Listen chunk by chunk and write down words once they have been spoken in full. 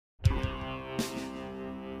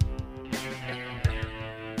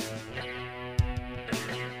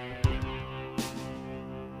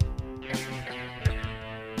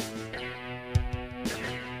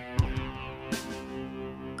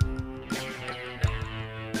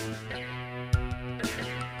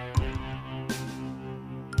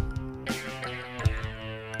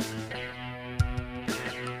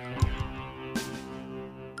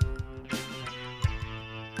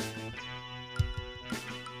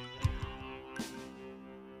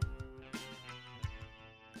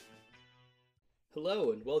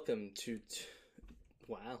Hello and welcome to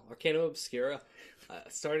wow, Arcanum Obscura,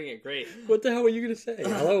 starting it great. What the hell were you going to say?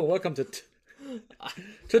 Hello, welcome to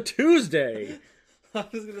Tuesday. I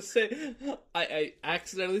was gonna say, I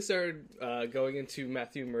accidentally started going into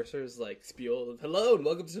Matthew Mercer's spiel of hello and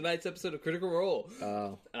welcome to tonight's episode of Critical Role.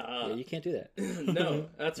 Oh, yeah, you can't do that. No,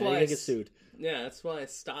 that's why I get sued. Yeah, that's why I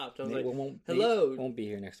stopped. I was hello. Won't be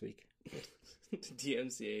here next week.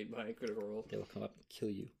 DMCA'd by Critical Role. They will come up and kill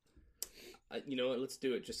you. You know what? Let's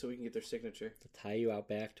do it just so we can get their signature. To tie you out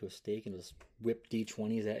back to a stake and just whip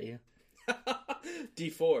D20s at you.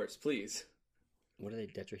 D4s, please. What are they?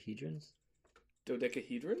 Tetrahedrons?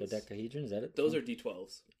 Dodecahedrons? Dodecahedron, is that it? Those are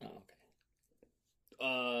D12s. Oh,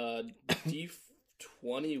 okay.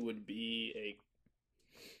 D20 would be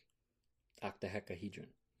a... Octahedron.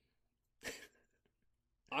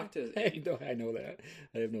 I know that.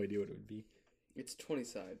 I have no idea what it would be. It's 20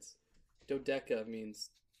 sides. Dodeca means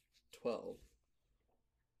 12.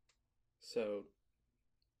 So,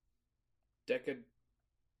 decahedron?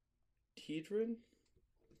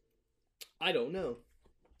 I don't know.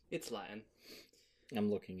 It's Latin.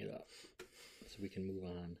 I'm looking it up so we can move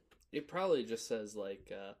on. It probably just says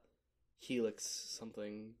helix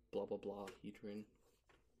something blah blah blah hedron.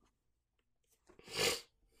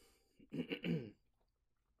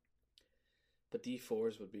 But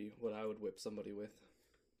D4s would be what I would whip somebody with.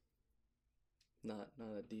 Not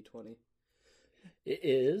a D20. It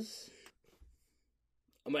is.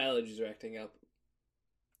 My allergies are acting up.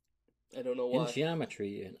 I don't know why. In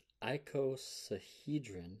geometry, an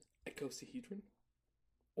icosahedron. Icosahedron?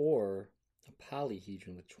 Or a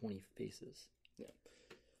polyhedron with 20 faces. Yeah.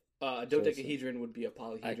 A dodecahedron would be a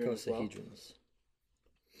polyhedron as well. Icosahedrons.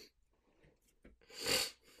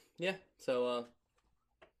 Yeah, so,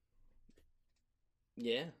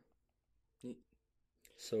 yeah.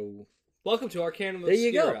 So... Welcome to Arcanum There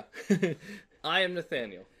Obscura. you go. I am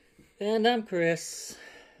Nathaniel. And I'm Chris.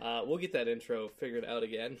 We'll get that intro figured out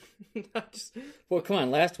again. Well, come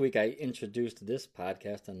on. Last week I introduced this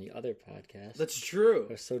podcast on the other podcast. That's true.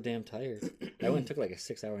 I was so damn tired. I went and took like a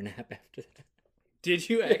 6-hour nap after that. Did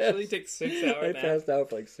you actually take 6 hours nap? I passed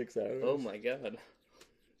out for like 6 hours. Oh my god.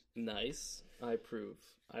 Nice. I approve.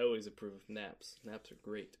 I always approve of naps. Naps are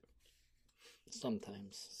great.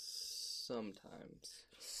 Sometimes.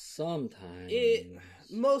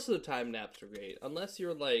 Most of the time naps are great. Unless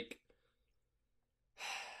you're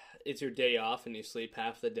it's your day off and you sleep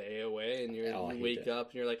half the day away and you wake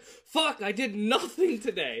up and you're like, fuck, I did nothing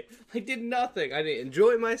today. I did nothing. I didn't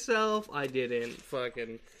enjoy myself. I didn't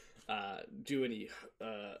fucking do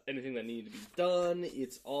anything that needed to be done.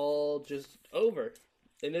 It's all just over.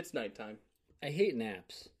 And it's nighttime. I hate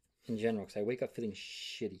naps in general because I wake up feeling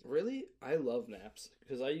shitty. Really? I love naps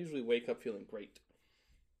because I usually wake up feeling great.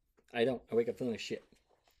 I don't. I wake up feeling like shit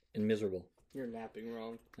and miserable. You're napping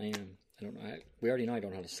wrong. I am. I don't know. We already know I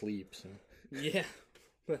don't know how to sleep, so. Yeah,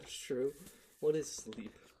 that's true. What is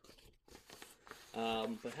sleep?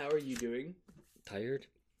 But how are you doing? Tired.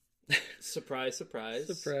 Surprise, surprise.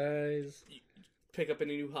 Surprise. You pick up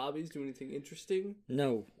any new hobbies? Do anything interesting?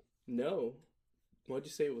 No. No? Why'd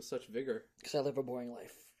you say it with such vigor? Because I live a boring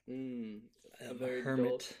life. A very hermit.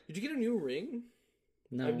 Dull. Did you get a new ring?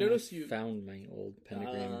 No, I've noticed you found my old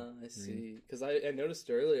pentagram. I see. Because I noticed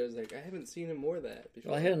earlier, I was like, I haven't seen him wear that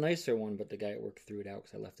before. Well, I had a nicer one, but the guy at work threw it out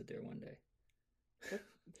because I left it there one day.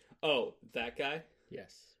 Oh, that guy?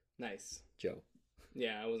 Yes. Nice. Joe.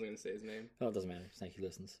 Yeah, I wasn't going to say his name. Oh, it doesn't matter. It's not he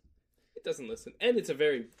listens. It doesn't listen. And it's a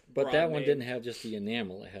very But that one name. didn't have just the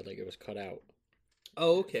enamel. It had, it was cut out.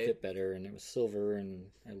 Oh, okay. It fit better, and it was silver, and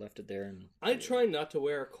I left it there. And I try not to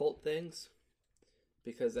wear occult things.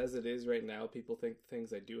 Because as it is right now, people think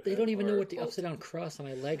things I do have. They don't even know what the occult. Upside down cross on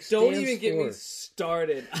my leg stands Don't even get me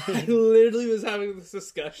started. I literally was having this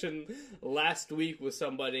discussion last week with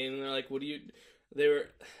somebody, and they're like, "What do you?" We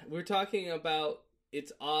were talking about.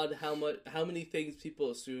 It's odd how many things people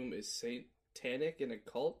assume is satanic in a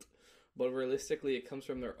cult, but realistically, it comes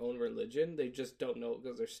from their own religion. They just don't know it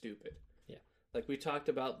because they're stupid. Yeah, like we talked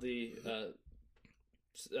about the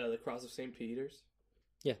cross of St. Peter's.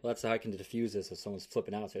 Yeah, well, that's how I can diffuse this if someone's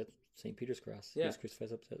flipping out. So St. Peter's cross. Yeah. He's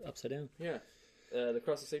crucified upside down. Yeah. The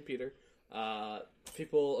cross of St. Peter.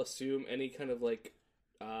 People assume any kind of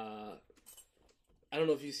I don't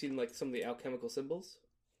know if you've seen some of the alchemical symbols.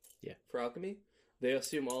 Yeah. For alchemy. They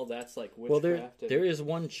assume all that's witchcraft. Well, there is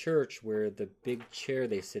one church where the big chair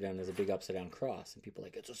they sit on is a big upside down cross. And people are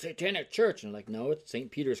like, it's a satanic church. And I'm like, no, it's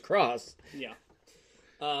St. Peter's cross. Yeah.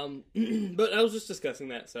 But I was just discussing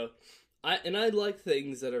that, so... I like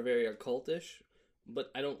things that are very occultish,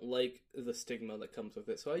 but I don't like the stigma that comes with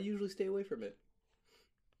it, so I usually stay away from it.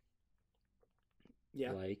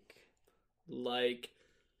 Yeah. Like? like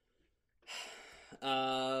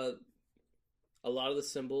a lot of the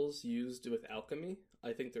symbols used with alchemy.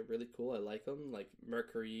 I think they're really cool. I like them, like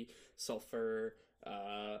mercury, sulfur.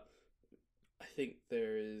 I think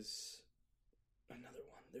there's another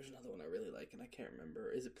one. There's another one I really like, and I can't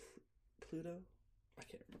remember. Is it Pluto? I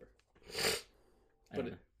can't remember.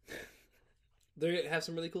 But they have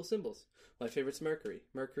some really cool symbols. My favorite's Mercury.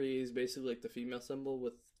 Mercury is basically like the female symbol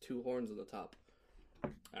with 2 horns on the top.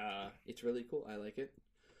 It's really cool. I like it.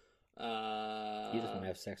 You just want to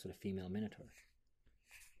have sex with a female minotaur.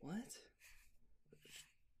 What?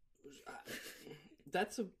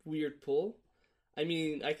 That's a weird pull. I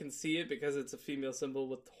mean, I can see it because it's a female symbol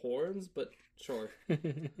with horns, but sure.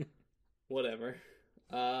 Whatever.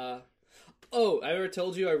 Oh, I ever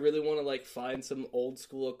told you I really want to, like, find some old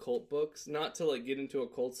school occult books? Not to, like, get into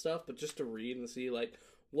occult stuff, but just to read and see, like,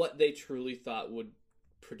 what they truly thought would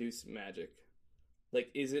produce magic.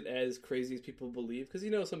 Like, is it as crazy as people believe? Because,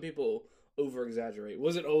 you know, some people over-exaggerate.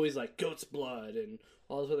 Was it always, like, goat's blood and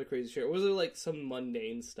all this other crazy shit? Or was it, like, some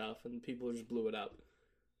mundane stuff and people just blew it up?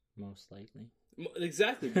 Most likely.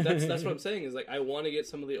 Exactly. But that's what I'm saying, is, like, I want to get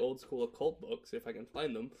some of the old school occult books, if I can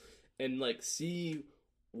find them, and, like, see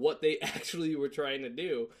what they actually were trying to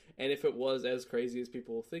do, and if it was as crazy as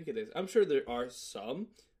people think it is. I'm sure there are some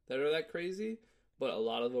that are that crazy, but a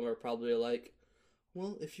lot of them are probably like,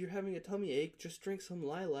 well, if you're having a tummy ache, just drink some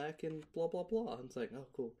lilac and blah, blah, blah. And it's like, oh,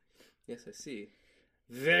 cool. Yes, I see.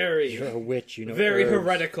 You're a witch, you know. Very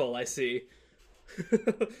heretical, I see.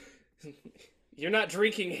 You're not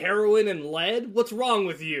drinking heroin and lead? What's wrong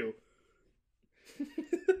with you?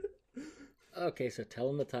 Okay, so tell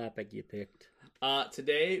them the topic you picked.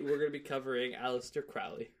 Today, we're going to be covering Aleister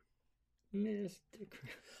Crowley. Mr.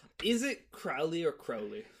 Crowley. Is it Crowley or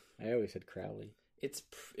Crowley? I always said Crowley. It's.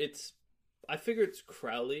 I figure it's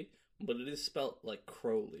Crowley, but it is spelled like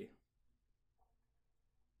Crowley.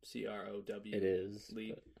 C-R-O-W. It is.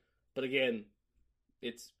 But again,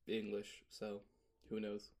 it's English, so who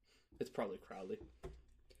knows? It's probably Crowley.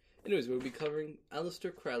 Anyways, we'll be covering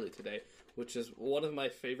Aleister Crowley today, which is one of my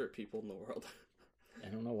favorite people in the world. I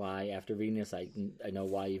don't know why. After reading this, I know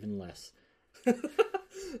why even less.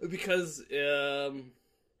 Because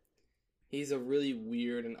he's a really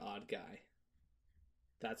weird and odd guy.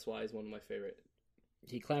 That's why he's one of my favorite.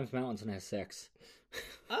 He climbs mountains and has sex.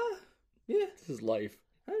 Yeah. This is life.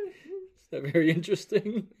 Is that very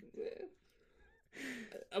interesting? Yeah.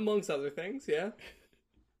 Amongst other things, yeah.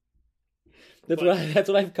 That's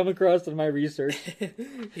what I've come across in my research.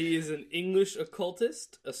 He is an English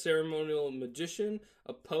occultist, a ceremonial magician,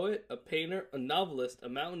 a poet, a painter, a novelist, a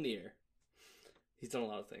mountaineer. He's done a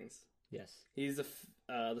lot of things. Yes. He's the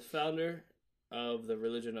founder of the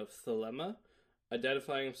religion of Thelema,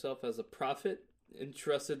 identifying himself as a prophet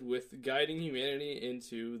entrusted with guiding humanity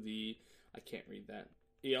into the, I can't read that,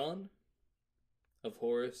 Aeon of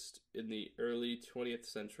Horus in the early 20th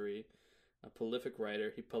century. A prolific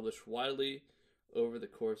writer, he published widely over the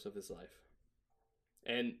course of his life.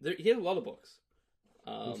 And he had a lot of books.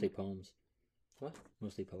 Mostly poems. What?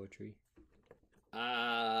 Mostly poetry.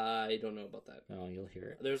 I don't know about that. Oh, you'll hear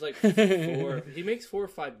it. There's like 4. He makes 4 or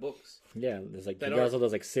 5 books. Yeah, there's like he also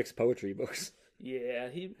does like 6 poetry books. Yeah,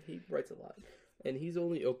 he writes a lot, and he's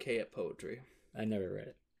only okay at poetry. I never read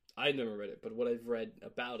it. I never read it, but what I've read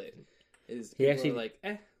about it is he actually like,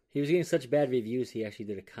 eh. He was getting such bad reviews. He actually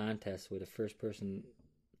did a contest with a first person.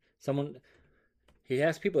 He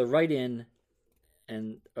asked people to write in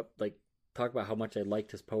and like talk about how much they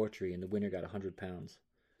liked his poetry, and the winner got £100.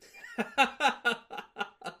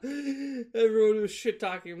 Everyone was shit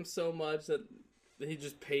talking him so much that he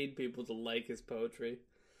just paid people to like his poetry.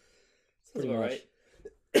 Sounds about right.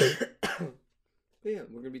 Yeah,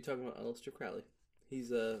 we're gonna be talking about Aleister Crowley.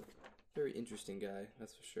 He's a very interesting guy,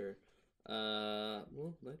 that's for sure. Well,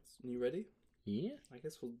 you ready? Yeah. I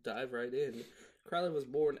guess we'll dive right in. Crowley was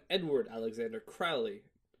born Edward Alexander Crowley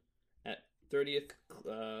at 30th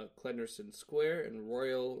Clenderston Square in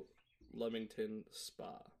Royal Leamington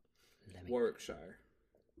Spa, Warwickshire,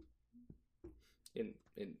 in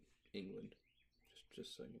England.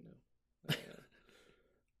 Just so you know.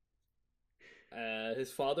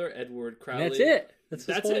 His father, Edward Crowley. That's it. That's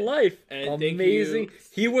his whole life. And amazing.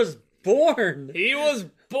 He was born. He was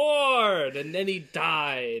born, and then he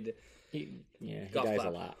died. He dies a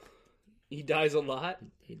lot. He dies a lot?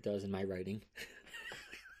 He does in my writing.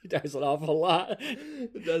 He dies an awful lot.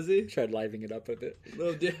 Does he? Tried livening it up a bit.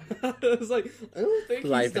 No, dude. I was like, I don't think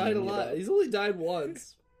he's died a lot. He's only died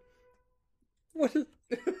once. What is...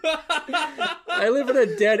 I live at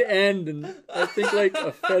a dead end, and I think like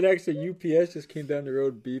a FedEx or UPS just came down the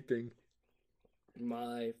road beeping.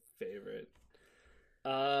 My favorite.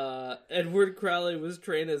 Edward Crowley was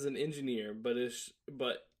trained as an engineer, but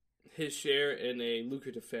his share in a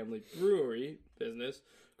lucrative family brewery business,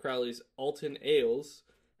 Crowley's Alton Ales,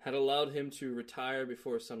 had allowed him to retire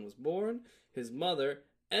before his son was born. His mother,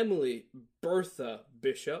 Emily Bertha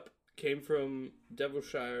Bishop, came from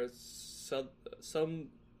Devilshire's some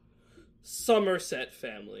Somerset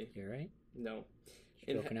family. You right? No.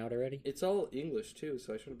 Broken out already? It's all English, too,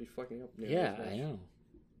 so I shouldn't be fucking up. Yeah, I know.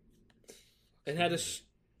 And had a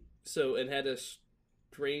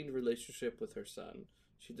strained relationship with her son.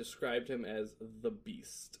 She described him as the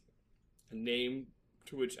Beast, a name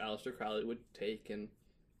to which Aleister Crowley would take and,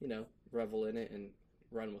 revel in it and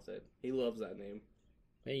run with it. He loves that name.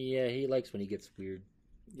 Yeah, he likes when he gets weird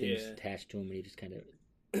things attached to him and he just kind of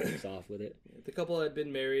takes off with it. The couple had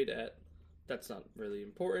been married at... That's not really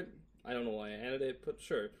important. I don't know why I added it, but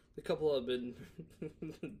sure. The couple had been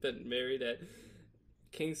married at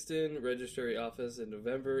Kingston Registry Office in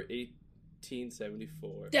November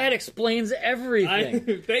 1874. That explains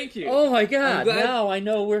everything. Thank you. Oh my god! Now I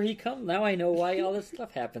know where he comes. Now I know why all this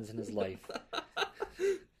stuff happens in his life.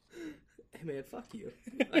 Hey man, fuck you.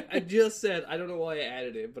 I just said I don't know why I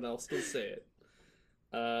added it, but I'll still say it.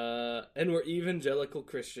 And were evangelical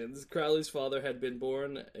Christians. Crowley's father had been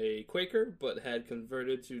born a Quaker, but had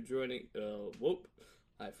converted to joining.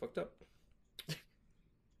 I fucked up.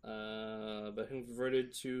 But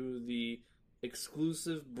converted to the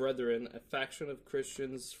Exclusive Brethren, a faction of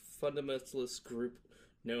Christians fundamentalist group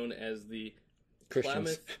known as the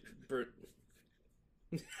Christians.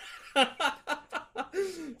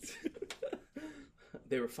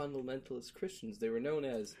 They were fundamentalist Christians. They were known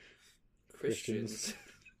as Christians.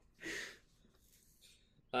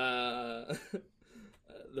 The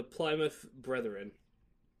Plymouth Brethren,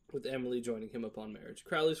 with Emily joining him upon marriage.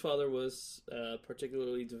 Crowley's father was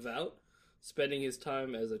particularly devout, spending his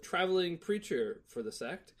time as a traveling preacher for the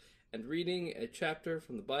sect and reading a chapter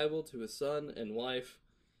from the Bible to his son and wife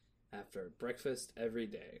after breakfast every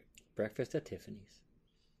day. Breakfast at Tiffany's.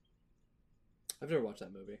 I've never watched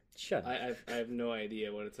that movie. Shut up. I have no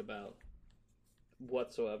idea what it's about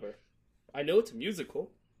whatsoever. I know it's a musical.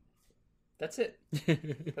 That's it.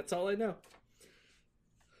 That's all I know.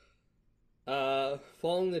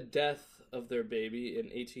 Following the death of their baby in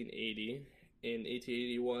 1880, in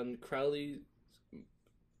 1881,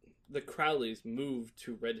 the Crowleys moved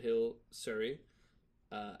to Red Hill, Surrey.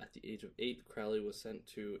 At the age of 8, Crowley was sent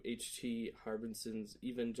to H.T. Harbinson's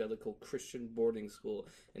Evangelical Christian Boarding School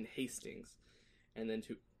in Hastings, and then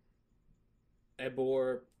to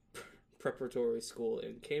Ebor Preparatory School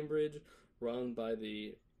in Cambridge, run by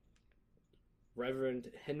the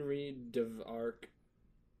Reverend Henry d'Arc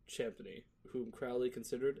Champney, whom Crowley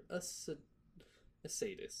considered a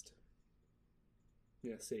sadist.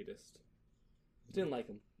 Yeah, sadist. Didn't like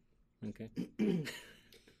him. Okay.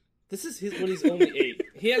 This is when he's only 8.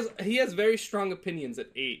 He has very strong opinions at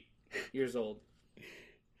 8 years old.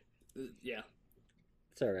 Yeah.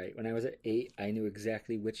 It's alright. When I was at 8, I knew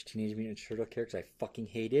exactly which Teenage Mutant Ninja Turtle characters I fucking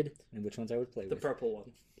hated and which ones I would play with. The purple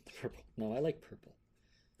one. The purple. No, I like purple.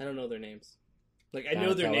 I don't know their names. Like, I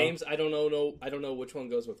know their names. I don't know which one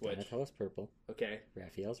goes with which. Donatello's purple. Okay.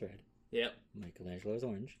 Raphael's red. Yep. Michelangelo's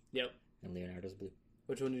orange. Yep. And Leonardo's blue.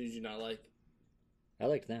 Which one did you not like? I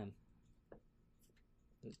liked them.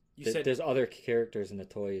 You said there's other characters in the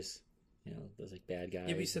toys. Those like bad guys.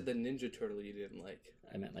 Yeah, but you said the Ninja Turtle you didn't like.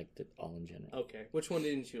 I meant like all in general. Okay. Which one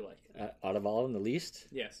didn't you like? Out of all of them, the least?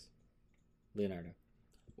 Yes. Leonardo.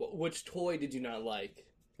 Which toy did you not like?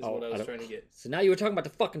 Is what I was trying to get. So now you were talking about the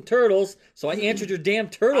fucking turtles, so I answered your damn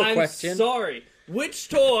turtle question. I'm sorry. Which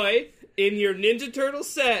toy in your Ninja Turtle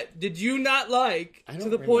set did you not like? I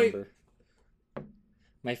don't remember.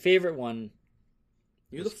 My favorite one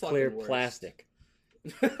was clear plastic.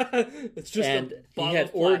 It's just and he had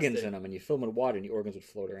organs in them, and you fill them with water, and the organs would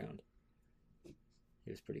float around.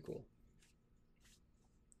 It was pretty cool.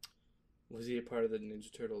 Was he a part of the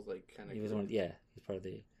Ninja Turtles? Like kind of. He was one. Yeah, he was part of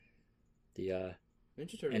the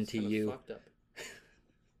Ninja Turtles. NTU. Fucked up.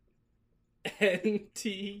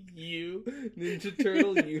 NTU Ninja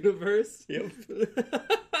Turtle Universe. Yep.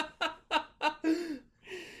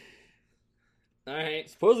 All right.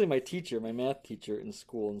 Supposedly my math teacher in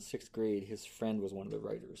school in 6th grade, his friend was one of the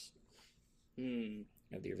writers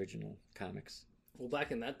of the original comics. Well,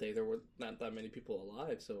 back in that day, there were not that many people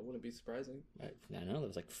alive, so it wouldn't be surprising. I know, there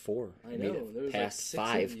was like 4. I know, there was past like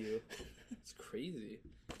 6 5. of you. It's crazy.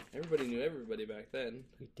 Everybody knew everybody back then.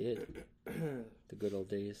 We did. The good old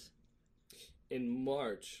days. In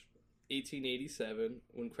March 1887,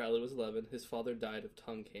 when Crowley was 11, his father died of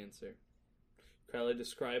tongue cancer. Crowley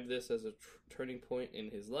described this as a turning point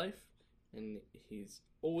in his life and he's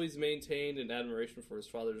always maintained an admiration for his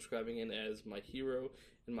father, describing him as my hero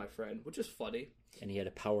and my friend, which is funny. And he had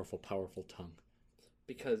a powerful, powerful tongue.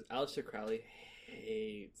 Because Aleister Crowley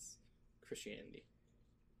hates Christianity.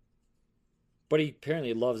 But he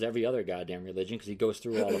apparently loves every other goddamn religion because he goes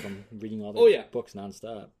through all of them, reading all their books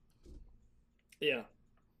nonstop. Yeah.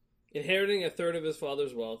 Inheriting a third of his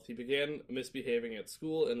father's wealth, he began misbehaving at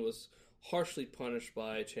school and was harshly punished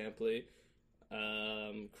by Champley.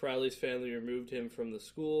 Crowley's family removed him from the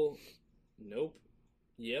school. Nope.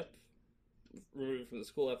 Yep. Removed from the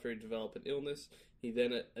school after he developed an illness. He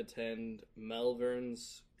then attended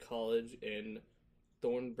Malvern's College in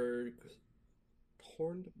Thornburg.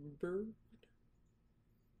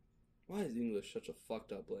 Why is English such a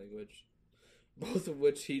fucked up language? Both of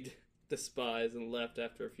which he despised and left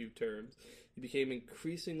after a few terms. He became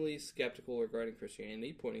increasingly skeptical regarding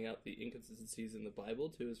Christianity, pointing out the inconsistencies in the Bible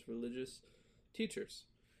to his religious teachers,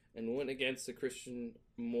 and went against the Christian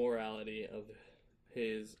morality of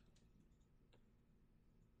his...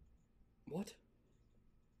 What?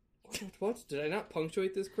 Did I not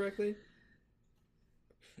punctuate this correctly?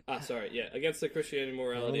 Sorry, yeah. Against the Christianity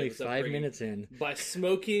morality only of 5 minutes in. By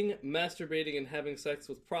smoking, masturbating, and having sex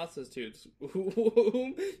with prostitutes,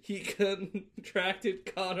 whom he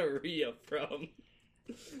contracted gonorrhea from.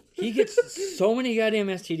 He gets so many goddamn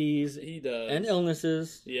STDs. He does. And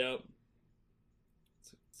illnesses. Yep.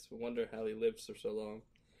 It's a wonder how he lives for so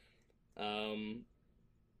long.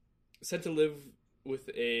 Sent to live with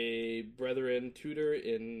a brethren tutor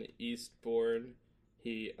in Eastbourne,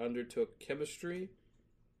 he undertook chemistry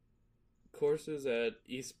courses at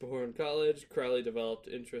Eastbourne College. Crowley developed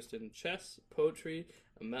interest in chess, poetry,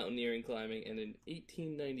 mountaineering, climbing, and in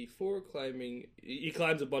 1894 he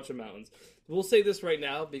climbs a bunch of mountains. We'll say this right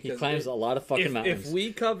now because he climbs a lot of fucking mountains. If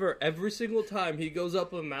we cover every single time he goes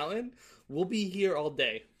up a mountain, we'll be here all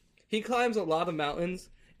day. He climbs a lot of mountains,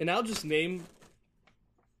 and I'll just name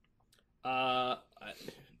I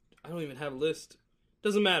don't even have a list.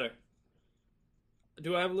 Doesn't matter.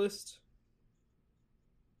 Do I have a list?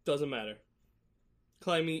 Doesn't matter.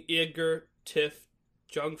 Climbing Eger, Tiff,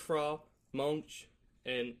 Jungfrau, Munch,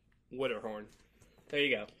 and Witterhorn. There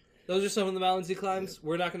you go. Those are some of the mountains he climbs.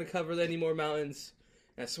 We're not going to cover any more mountains.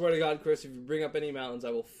 And I swear to God, Chris, if you bring up any mountains,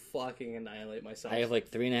 I will fucking annihilate myself. I have like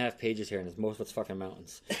 3.5 pages here, and it's most of it's fucking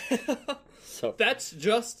mountains. So that's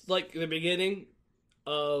just like the beginning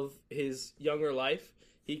of his younger life.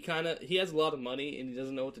 He has a lot of money, and he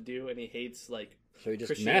doesn't know what to do, and he hates like. So he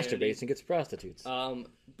just masturbates and gets prostitutes.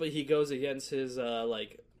 But he goes against his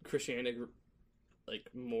Christianic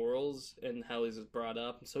morals and how he's brought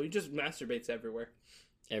up. So he just masturbates everywhere.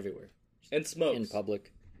 Everywhere. And smokes. In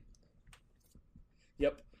public.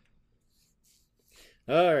 Yep.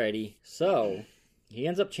 Alrighty. So he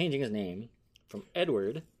ends up changing his name from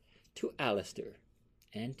Edward to Aleister.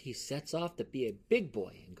 And he sets off to be a big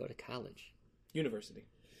boy and go to college. University.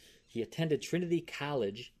 He attended Trinity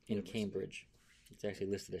College in Cambridge. It's actually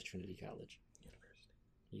listed as Trinity College. University.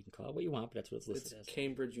 You can call it what you want, but that's what it's listed as.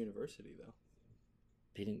 Cambridge University, though.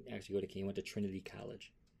 He didn't actually go to Cambridge. He went to Trinity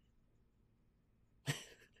College.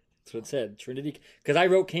 That's what it said. Trinity. Because I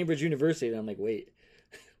wrote Cambridge University, and I'm like, wait.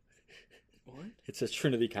 What? It says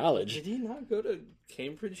Trinity College. Did he not go to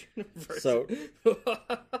Cambridge University? So,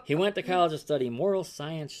 he went to college to study moral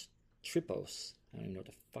science tripos. I don't even know what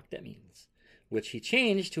the fuck that means. Which he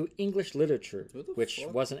changed to English literature, which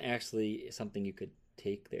wasn't actually something you could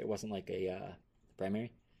take there. It wasn't like a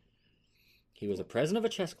primary. He was a president of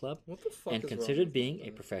a chess club and considered being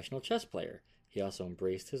a professional chess player. He also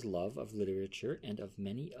embraced his love of literature, and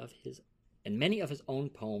many of his own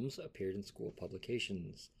poems appeared in school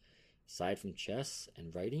publications. Aside from chess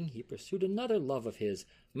and writing, he pursued another love of his,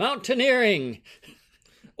 mountaineering.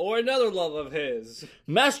 Or another love of his,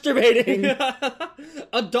 masturbating.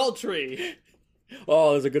 Adultery.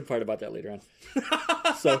 Oh, there's a good part about that later on.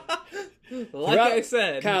 So, like I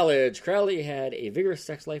said, college, Crowley had a vigorous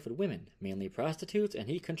sex life with women, mainly prostitutes, and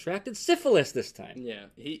he contracted syphilis this time. Yeah,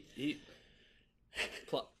 he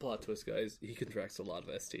plot twist, guys. He contracts a lot of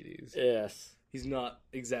STDs. Yes. He's not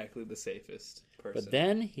exactly the safest person. But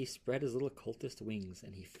then he spread his little cultist wings,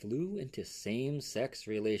 and he flew into same-sex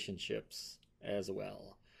relationships as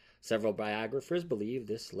well. Several biographers believe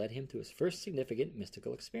this led him to his first significant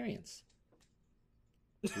mystical experience.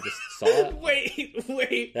 He just saw it.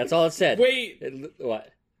 Wait. That's all it said.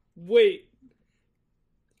 What? Wait.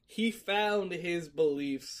 He found his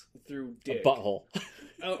beliefs through dick. A butthole.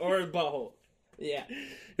 Or a butthole. Yeah.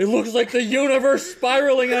 It looks like the universe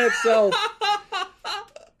spiraling on itself.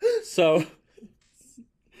 So,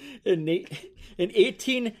 in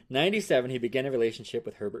 1897, he began a relationship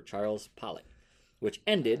with Herbert Charles Pollock. which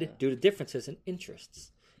ended due to differences in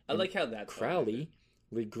interests. I like how that Crowley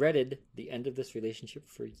regretted the end of this relationship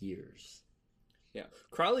for years. Yeah,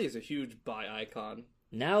 Crowley is a huge bi icon.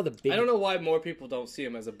 Now the big... I don't know why more people don't see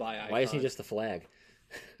him as a bi icon. Why isn't he just the flag?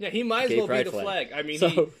 Yeah, he might as well be the flag. I mean,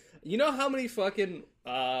 you know how many fucking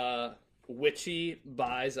witchy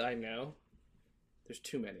bis I know? There's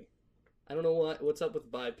too many. I don't know what's up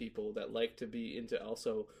with bi people that like to be into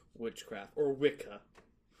also witchcraft or Wicca.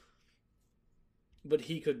 But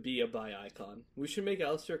he could be a bi icon. We should make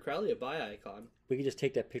Aleister Crowley a bi icon. We could just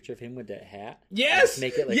take that picture of him with that hat. Yes!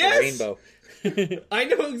 Make it like a rainbow. I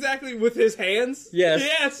know exactly, with his hands. Yes.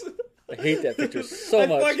 Yes! I hate that picture so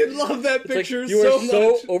much. I fucking love that picture so much. You are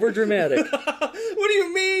so much. overdramatic. What do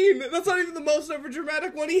you mean? That's not even the most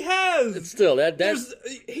overdramatic one he has. It's still, that's...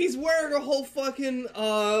 He's wearing a whole fucking,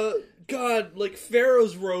 like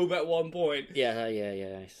Pharaoh's robe at one point. Yeah,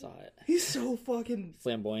 I saw it. He's so fucking...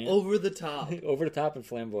 flamboyant. Over the top. Over the top and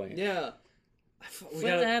flamboyant. Yeah.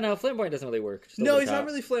 No, flamboyant doesn't really work. No, he's not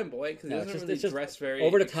really flamboyant, because he doesn't really dress very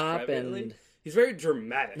over the top and... He's very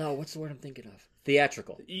dramatic. No, what's the word I'm thinking of?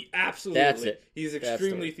 Theatrical. Absolutely. That's it. He's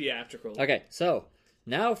extremely theatrical. Okay, so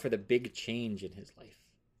now for the big change in his life.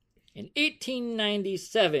 In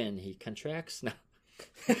 1897, he contracts... No.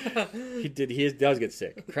 He does get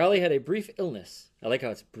sick. Crowley had a brief illness. I like how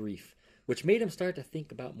it's brief. Which made him start to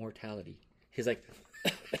think about mortality. He's like,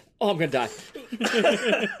 oh, I'm going to die.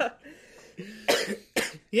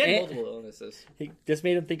 He had multiple illnesses. This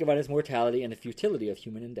made him think about his mortality and the futility of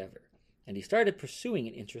human endeavor. And he started pursuing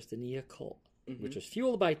an interest in the occult, which was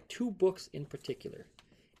fueled by two books in particular.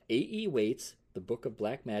 A.E. Waite's The Book of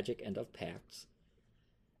Black Magic and of Pacts,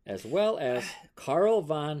 as well as Karl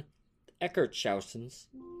von Eckartshausen's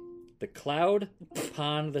The Cloud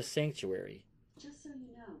Upon the Sanctuary. Just so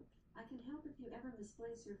you know, I can help if you ever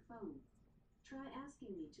misplace your phone. Try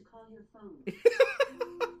asking me to call your phone.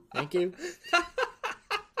 Thank you.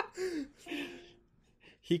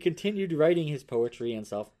 He continued writing his poetry and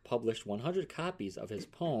self-published 100 copies of his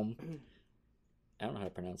poem. I don't know how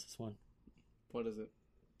to pronounce this one. What is it?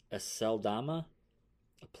 A Seldama,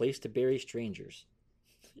 a place to bury strangers.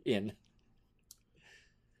 In.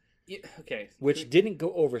 Yeah, okay. Which didn't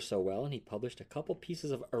go over so well, and he published a couple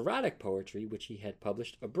pieces of erotic poetry, which he had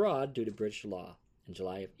published abroad due to British law. In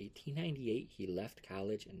July of 1898, he left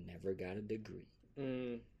college and never got a degree.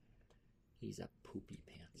 He's a poopy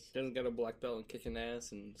pants. Doesn't got a black belt in kicking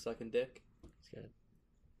ass and sucking dick. He's got a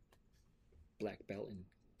black belt in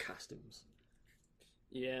costumes.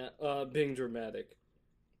 Yeah, being dramatic.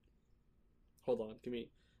 Hold on, give me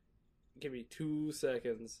 2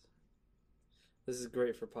 seconds. This is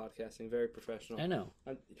great for podcasting, very professional. I know.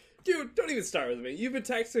 Dude, don't even start with me. You've been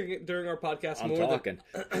texting during our podcast I'm more talking.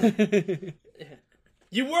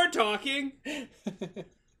 You were talking!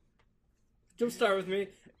 Don't start with me.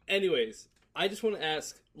 Anyways, I just want to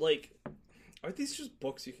ask, like, are these just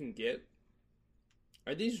books you can get?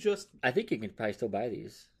 Are these just... I think you can probably still buy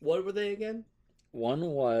these. What were they again? One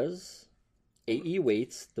was A.E.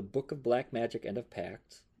 Waite's The Book of Black Magic and of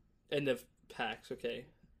Pacts. And of Pacts, okay.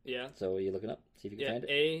 Yeah. So are you looking up? See if you can find it.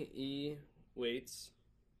 A.E. Waite's.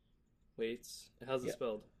 How's it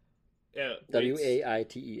spelled? Yeah.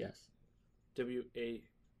 W-A-I-T-E-S. W-A-I-T-E-S.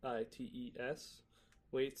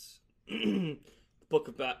 Waite's. Book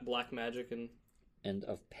of Black Magic and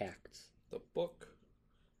of Pacts. The Book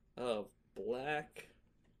of Black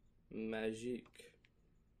Magic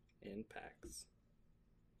and Pacts.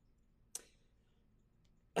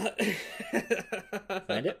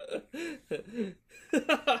 Find it?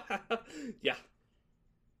 Yeah.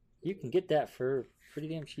 You can get that for pretty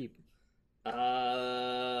damn cheap.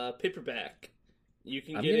 Paperback. You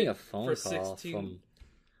can I'm get getting it a phone for call 16. from...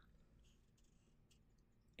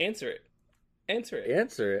 Answer it.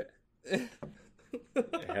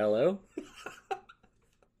 Hello?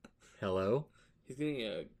 Hello? He's getting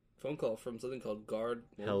a phone call from something called Guard.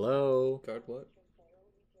 Hello? Guard what?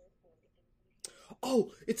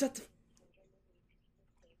 Oh, it's at the...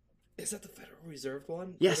 Is that the Federal Reserve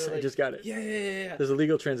one? Yes, I just got it. Yeah. There's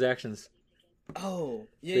illegal transactions. Oh,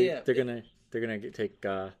 yeah. They're gonna take.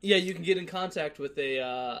 Yeah, you can get in contact with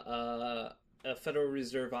a Federal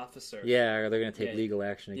Reserve officer. Yeah, they're gonna take legal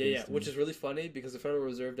action against them. Which is really funny because the Federal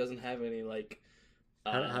Reserve doesn't have any like.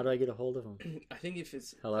 How do I get a hold of them? I think if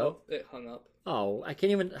it's hello, it hung up. Oh, I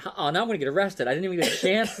can't even. Oh, now I'm gonna get arrested. I didn't even get a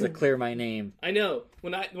chance to clear my name. I know.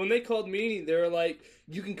 When they called me, they were like,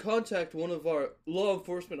 "You can contact one of our law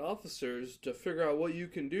enforcement officers to figure out what you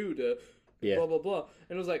can do to." Yeah. Blah, blah, blah.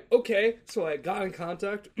 And I was like, okay. So I got in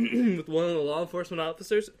contact with one of the law enforcement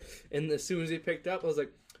officers. And as soon as he picked up, I was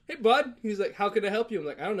like, hey, bud. He was like, how can I help you? I'm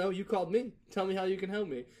like, I don't know. You called me. Tell me how you can help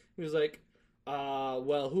me. He was like,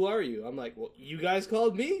 well, who are you? I'm like, well, you guys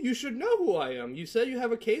called me. You should know who I am. You said you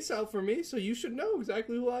have a case out for me, so you should know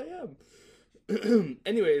exactly who I am.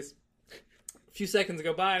 Anyways, a few seconds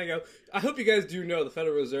go by, and I go, I hope you guys do know the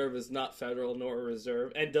Federal Reserve is not federal nor a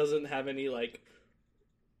reserve, and doesn't have any, like,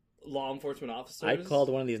 law enforcement officers. I called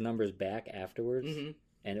one of these numbers back afterwards, Mm-hmm.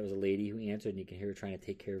 and it was a lady who answered, and you can hear her trying to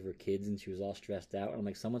take care of her kids, and she was all stressed out. And I'm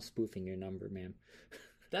like, someone's spoofing your number, ma'am.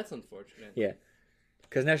 That's unfortunate. Yeah.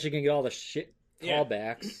 Because now she can get all the shit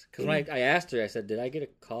callbacks. Because when I asked her, I said, did I get a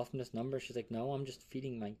call from this number? She's like, no, I'm just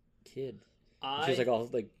feeding my kid. She was like, all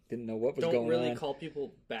like, didn't know what was going on. Don't really call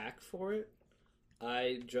people back for it.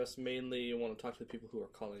 I just mainly want to talk to the people who are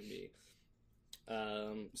calling me.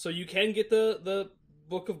 So you can get the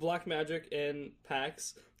Book of Black Magic and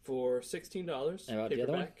packs for $16. And about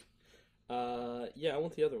paperback. the other one? Yeah, I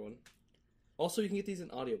want the other one. Also, you can get these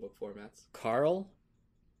in audiobook formats. Carl,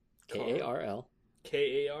 Karl,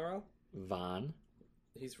 Karl Von.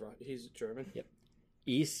 He's right. He's German. Yep.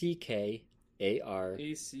 ECKAR ECKAR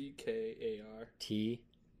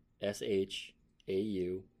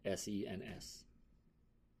TSHAUSENS.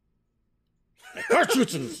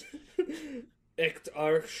 Cartridges.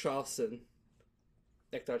 Ektarschassen.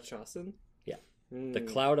 Ektarschassen? Yeah. The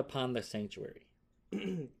Cloud Upon the Sanctuary.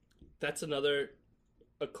 That's another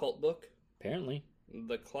occult book. Apparently.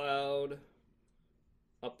 The Cloud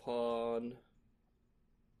Upon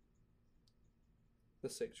the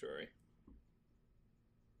Sanctuary.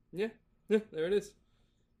 Yeah, there it is.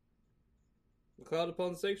 The Cloud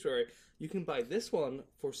Upon the Sanctuary. You can buy this one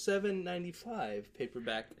for $7.95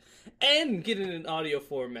 paperback and get it in audio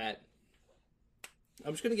format.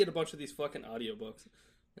 I'm just gonna get a bunch of these fucking audiobooks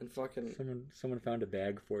and fucking... Someone found a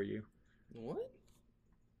bag for you. What?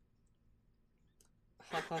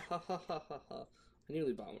 Ha ha ha ha ha ha ha. I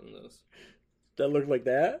nearly bought one of those. That looked like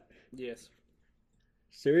that? Yes.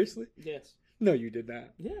 Seriously? Yes. No, you did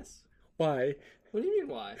not. Yes. Why? What do you mean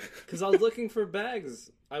why? Because I was looking for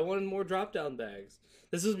bags. I wanted more drop-down bags.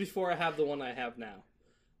 This was before I have the one I have now.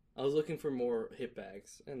 I was looking for more hip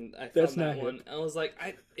bags, and I found that one. Hip. I was like,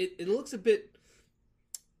 it looks a bit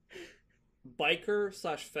biker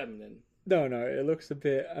 / feminine. No, it looks a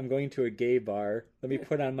bit, I'm going to a gay bar. Let me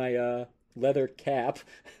put on my leather cap.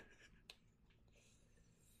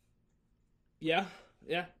 Yeah.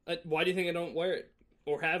 Why do you think I don't wear it?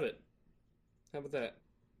 Or have it? How about that?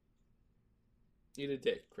 Eat a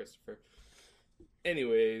dick, Christopher.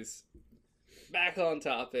 Anyways, back on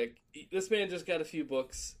topic. This man just got a few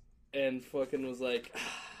books and fucking was like,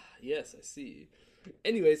 yes, I see.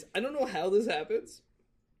 Anyways, I don't know how this happens,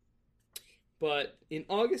 but in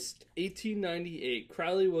August 1898,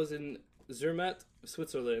 Crowley was in Zermatt,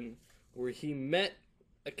 Switzerland, where he met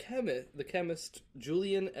the chemist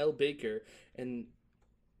Julian L. Baker, and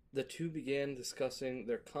the two began discussing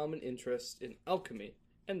their common interest in alchemy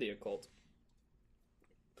and the occult.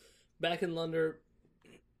 Back in London...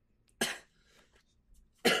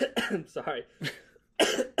 I'm sorry.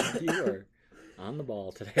 You are on the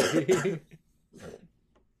ball today.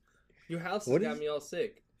 Your house has got me all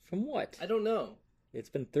sick. From what? I don't know. It's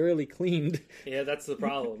been thoroughly cleaned. Yeah, that's the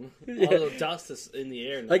problem. Yeah. All the dust is in the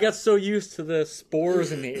air now. I got so used to the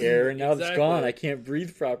spores in the air, and now it's gone. I can't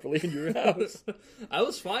breathe properly in your house. I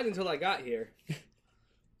was fine until I got here.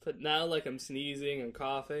 But now, like, I'm sneezing and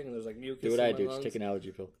coughing, and there's, like, mucus do what in I my do. lungs. Just take an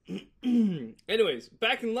allergy pill. Anyways,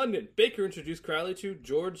 back in London, Baker introduced Crowley to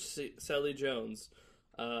George Selly Jones,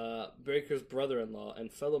 Baker's brother-in-law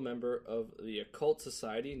and fellow member of the occult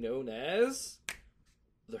society known as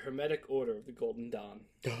the Hermetic Order of the Golden Dawn.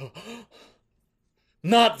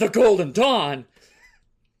 Not the Golden Dawn!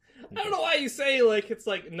 I don't know why you say, like, it's,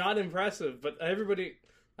 like, not impressive, but everybody...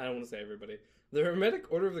 I don't want to say everybody. The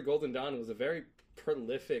Hermetic Order of the Golden Dawn was a very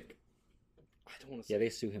prolific... I don't want to say... Yeah, they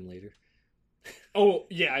sue him later. Oh,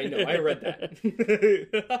 yeah, I know. I read that.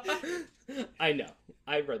 I know.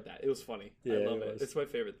 I read that. It was funny. Yeah, I love it. It's my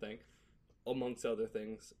favorite thing, amongst other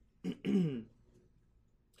things.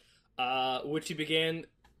 Which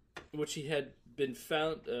had been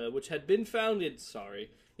founded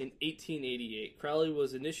in 1888. Crowley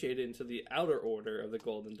was initiated into the Outer Order of the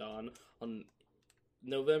Golden Dawn on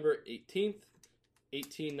November 18th,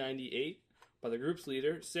 1898, by the group's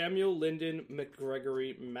leader, Samuel Lyndon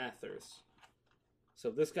McGregory Mathers.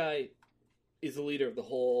 So this guy is the leader of the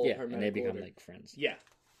whole Hermetic and they become Order. like friends. Yeah.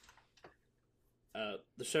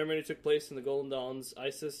 The ceremony took place in the Golden Dawn's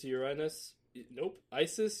Isis Urania.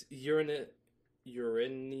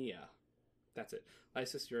 That's it.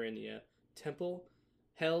 Isis Urania temple,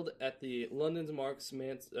 held at the London's Marks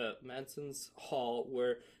Manson's Hall,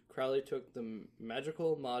 where Crowley took the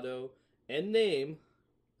magical motto and name,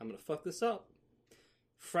 I'm going to fuck this up,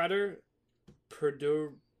 Frater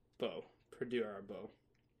Perdurabo,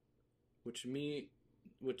 which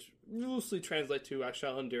loosely translates to "I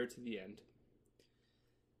shall endure to the end."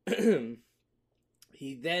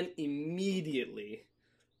 He then immediately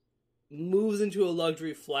moves into a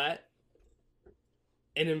luxury flat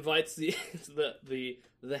and invites the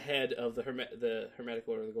head of the Hermetic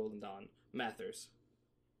Order of the Golden Dawn, Mathers.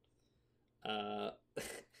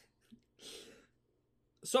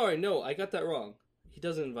 Sorry, no, I got that wrong. He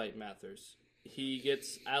doesn't invite Mathers. He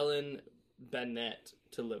gets Alan Bennett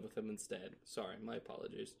to live with him instead. Sorry, my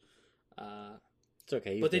apologies. It's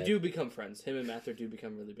okay. But they do become friends. Him and Mather do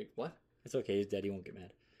become really big. What? It's okay. He's dead. He won't get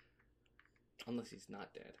mad. Unless he's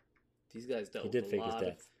not dead. These guys dealt He did with fake his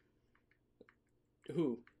death.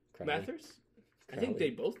 Who? Crowley. Mathers? I Crowley. think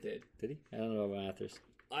they both did. Did he? I don't know about Mathers.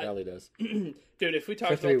 Crowley does. Dude, if we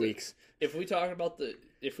talked For 3 about weeks. if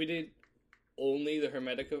we did only the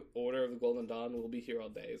Hermetic Order of the Golden Dawn, we'll be here all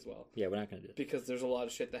day as well. Yeah, we're not going to do it. Because there's a lot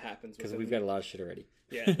of shit that happens. Because we've got a lot of shit already.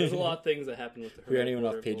 Yeah, there's a lot of things that happen with the We aren't Hermetic even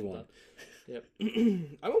Order off of page Golden 1. Dawn. Yep.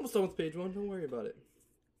 I'm almost done with page 1. Don't worry about it.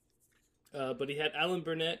 But he had Alan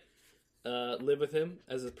Burnett live with him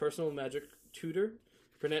as his personal magic tutor.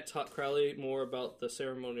 Burnett taught Crowley more about the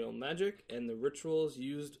ceremonial magic and the ritual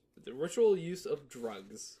use of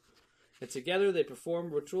drugs. And together they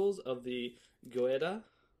performed rituals of the Goeda.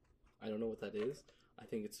 I don't know what that is. I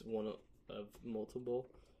think it's one of multiple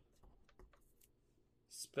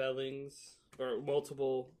spellings or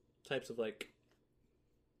multiple types of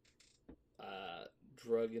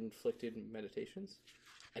drug-inflicted meditations.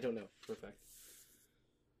 I don't know for a fact.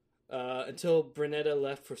 Until Brunetta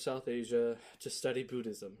left for South Asia to study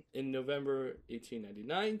Buddhism. In November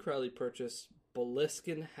 1899, Crowley purchased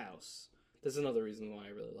Boleskine House. This is another reason why I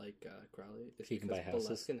really like Crowley. He can buy houses.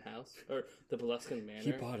 Boleskine House, or the Boleskine Manor.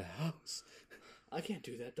 He bought a house. I can't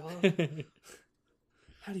do that, dog.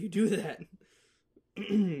 How do you do that?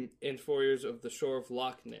 In 4 years of the shore of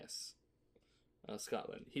Loch Ness,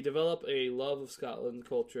 Scotland. He developed a love of Scotland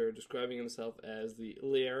culture, describing himself as the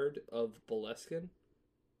Laird of Boleskine,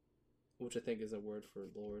 which I think is a word for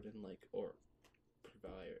lord and or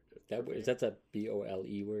provider. Is that the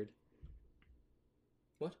B-O-L-E word?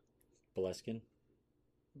 What? Boleskine?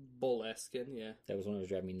 Boleskine, yeah. That was when it was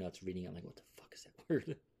driving me nuts reading it. I'm like, what the fuck is that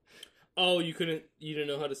word? Oh, you didn't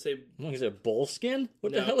know how to say... Is it Boleskine?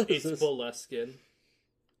 What no, the hell is this? It's Boleskine.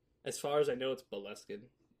 As far as I know, it's Boleskine.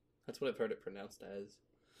 That's what I've heard it pronounced as.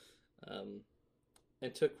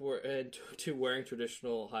 And to wearing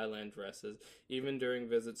traditional Highland dresses, even during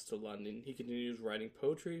visits to London. He continues writing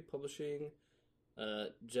poetry, publishing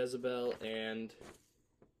Jezebel and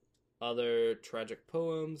other tragic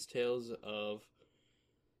poems, tales of...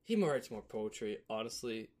 He writes more poetry,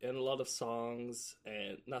 honestly, and a lot of songs,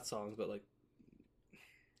 and not songs, but like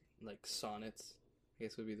sonnets, I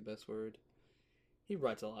guess would be the best word. He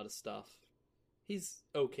writes a lot of stuff. He's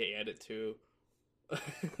okay at it too.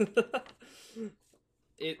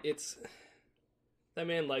 It's that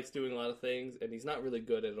man likes doing a lot of things, and he's not really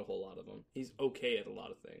good at a whole lot of them. He's okay at a lot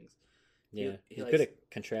of things. Yeah, he's good at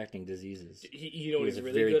contracting diseases. You know what he's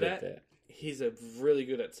really good at? He's really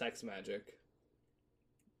good at sex magic.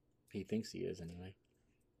 He thinks he is, anyway.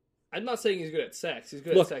 I'm not saying he's good at sex. He's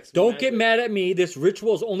good at sex magic. Don't get mad at me. This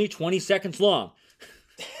ritual is only 20 seconds long.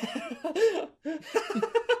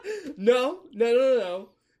 No.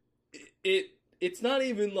 It's not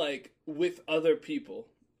even with other people.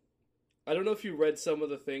 I don't know if you read some of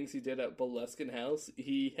the things he did at Boleskine House.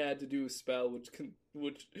 He had to do a spell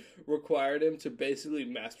which required him to basically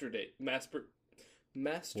masturbate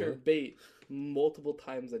multiple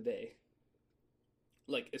times a day.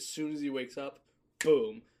 As soon as he wakes up,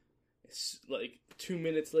 boom. 2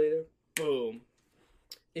 minutes later, boom.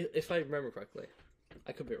 If I remember correctly.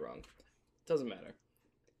 I could be wrong. Doesn't matter.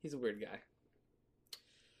 He's a weird guy.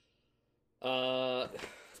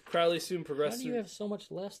 Crowley soon progressed. How do you have so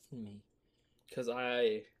much less than me? Because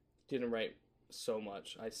I didn't write so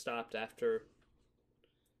much. I stopped.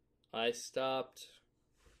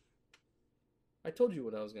 I told you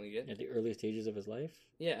what I was going to get. At the early stages of his life?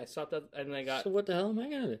 Yeah, I stopped at, and I got... So what the hell am I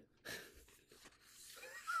going to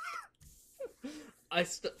do? I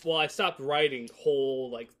stopped writing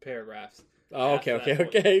whole, paragraphs. Oh, okay.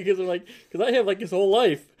 Because I have, his whole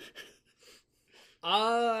life.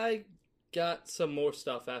 I got some more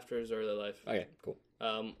stuff after his early life. Okay, cool.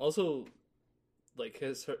 Also,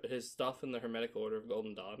 his stuff in the Hermetic Order of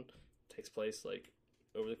Golden Dawn takes place,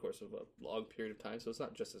 over the course of a long period of time, so it's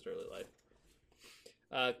not just his early life.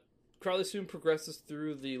 Crowley soon progresses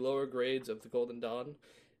through the lower grades of the Golden Dawn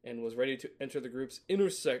and was ready to enter the group's inner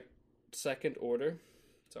second order.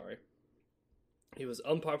 Sorry. He was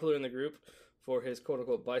unpopular in the group, for his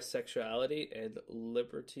quote-unquote bisexuality and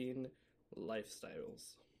libertine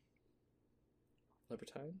lifestyles.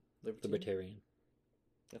 Libertine? Libertarian.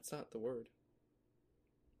 That's not the word.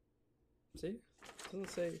 See? It doesn't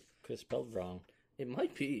say... Could have spelled wrong. It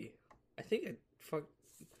might be. I think I fuck...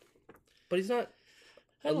 But he's not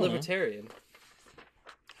a know. libertarian.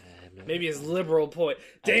 I have no Maybe his liberal point.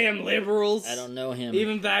 Damn liberals! I don't know him.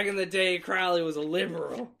 Even back in the day, Crowley was a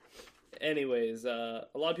liberal. Anyways, a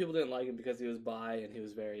lot of people didn't like him because he was bi and he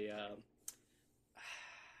was very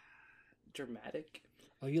dramatic.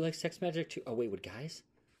 Oh, you like sex magic too? Oh, wait, with guys?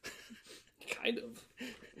 Kind of.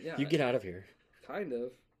 Yeah. You get out of here. Kind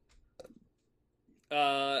of.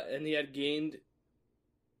 And he had gained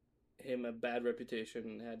him a bad reputation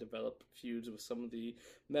and had developed feuds with some of the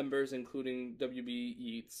members, including W.B.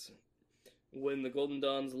 Yeats. When the Golden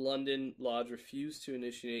Dawn's London Lodge refused to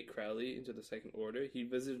initiate Crowley into the Second Order, he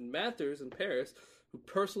visited Mathers in Paris, who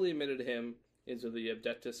personally admitted him into the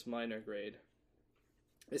Adeptus Minor grade.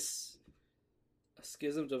 A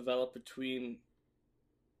schism developed between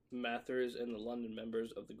Mathers and the London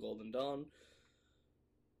members of the Golden Dawn,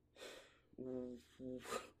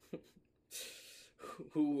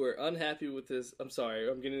 who were unhappy with this. I'm sorry,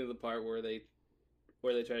 I'm getting to the part where they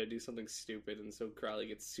try to do something stupid, and so Crowley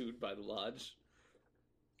gets sued by the lodge.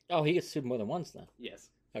 Oh, he gets sued more than once then. Yes.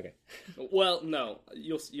 Okay. Well, no,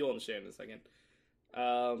 you'll understand in a second.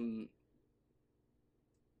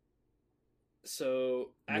 So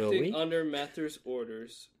acting under Mathers'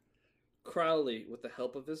 orders, Crowley, with the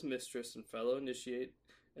help of his mistress and fellow initiate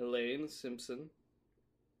Elaine Simpson,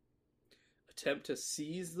 attempt to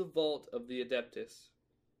seize the vault of the Adeptus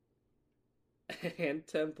and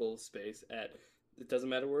temple space at, it doesn't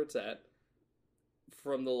matter where it's at,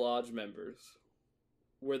 from the lodge members,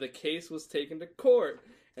 where the case was taken to court,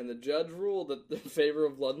 and the judge ruled in favor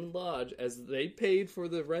of London Lodge as they paid for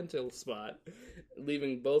the rental spot,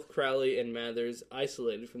 leaving both Crowley and Mathers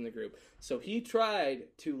isolated from the group. So he tried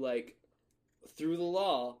to, like, through the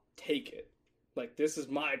law, take it. Like, this is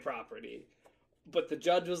my property. But the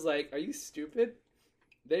judge was like, are you stupid?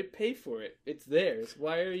 They pay for it. It's theirs.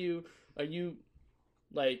 Why are you,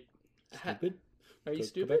 like... Stupid? Are you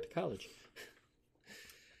stupid? Go back to college.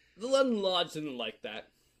 The London Lodge didn't like that.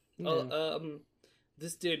 Yeah.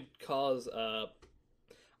 This did cause,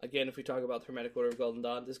 again, if we talk about the Hermetic Order of Golden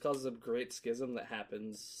Dawn, this causes a great schism that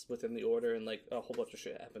happens within the Order, and, like, a whole bunch of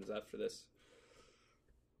shit happens after this.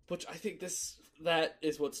 Which I think that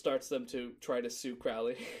is what starts them to try to sue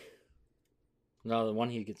Crowley. No, the one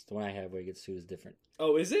I have where he gets sued is different.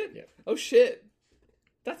 Oh, is it? Yeah. Oh, shit.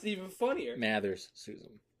 That's even funnier. Mathers sues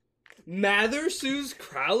him. Mather sues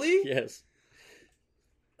Crowley? Yes.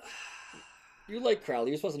 You like Crowley.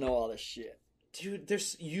 You're supposed to know all this shit. Dude,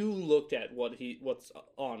 you looked at what's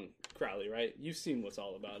on Crowley, right? You've seen what's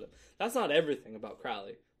all about it. That's not everything about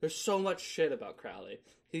Crowley. There's so much shit about Crowley.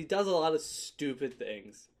 He does a lot of stupid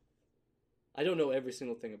things. I don't know every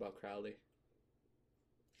single thing about Crowley.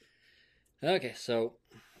 Okay, so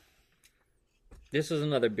this is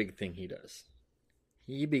another big thing he does.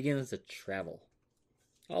 He begins to travel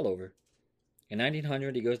all over. In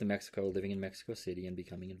 1900, he goes to Mexico, living in Mexico City and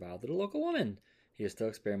becoming involved with a local woman. He is still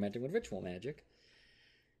experimenting with ritual magic.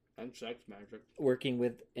 And sex magic. Working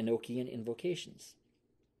with Enochian invocations.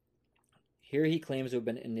 Here he claims to have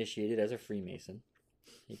been initiated as a Freemason.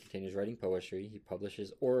 He continues writing poetry. He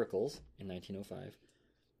publishes Oracles in 1905.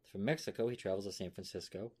 From Mexico, he travels to San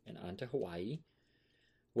Francisco and on to Hawaii,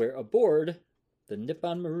 where aboard the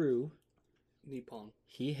Nippon Maru,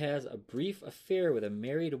 he has a brief affair with a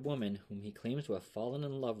married woman whom he claims to have fallen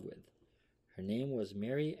in love with. Her name was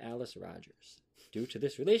Mary Alice Rogers. Due to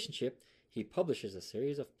this relationship, he publishes a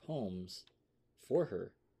series of poems for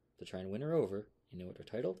her to try and win her over. You know what they're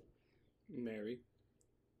titled? Mary.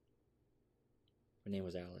 Her name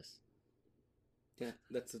was Alice. Yeah,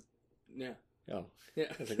 yeah. Oh. Yeah.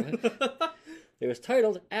 I was like, what? It was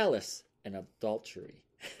titled Alice and Adultery.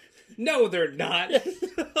 No, they're not.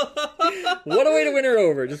 What a way to win her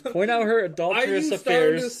over. Just point out her adulterous affairs.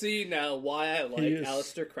 Are you starting to see now why I like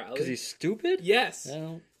Aleister Crowley? Because he's stupid? Yes.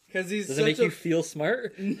 Because he's Does it make you feel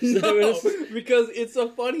smart? No, because it's the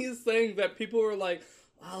funniest thing that people were like,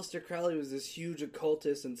 Aleister Crowley was this huge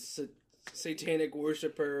occultist and satanic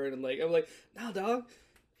worshiper, and like, I'm like, no, dog.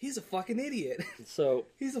 He's a fucking idiot. So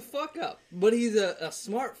he's a fuck up. But he's a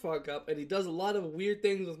smart fuck up, and he does a lot of weird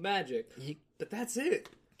things with magic. But that's it.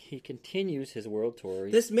 He continues his world tour.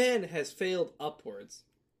 This man has failed upwards.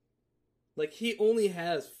 Like, he only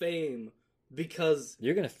has fame because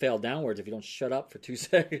You're going to fail downwards if you don't shut up for 2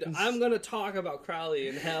 seconds. I'm going to talk about Crowley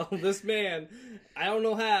and how this man, I don't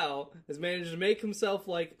know how, has managed to make himself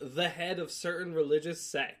like the head of certain religious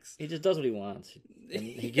sects. He just does what he wants. And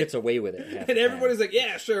he gets away with it. And everybody's like,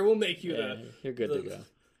 yeah, sure, we'll make you you're good to go.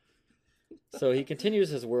 So he continues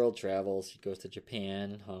his world travels. He goes to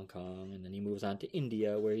Japan and Hong Kong, and then he moves on to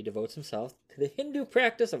India, where he devotes himself to the Hindu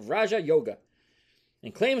practice of Raja Yoga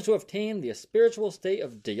and claims to have attained the spiritual state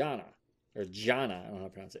of dhyana, or jhana, I don't know how to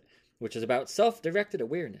pronounce it, which is about self-directed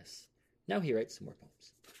awareness. Now he writes some more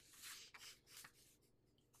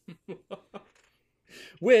poems.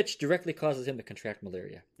 Which directly causes him to contract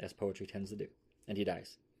malaria, as poetry tends to do. And he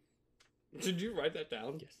dies. Did you write that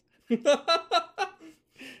down? Yes.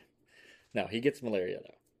 No, he gets malaria,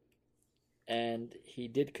 though. And he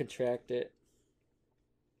did contract it.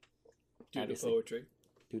 Due to poetry.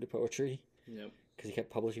 Due to poetry. Yep. Because he kept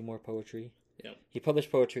publishing more poetry. Yep. He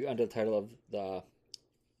published poetry under the title of The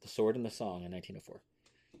Sword and the Song in 1904.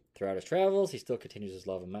 Throughout his travels, he still continues his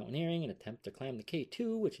love of mountaineering and attempts to climb the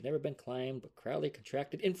K2, which had never been climbed, but Crowley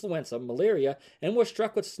contracted influenza, malaria, and was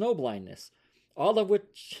struck with snow blindness. All of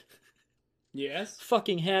which yes,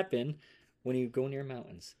 fucking happen when you go near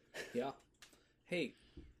mountains. Yeah. Hey,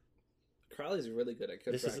 Crowley's really good at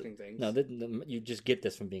contracting things. No, you just get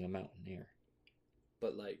this from being a mountaineer.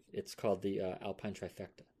 But like, it's called the Alpine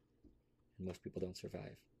Trifecta. And most people don't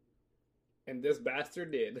survive. And this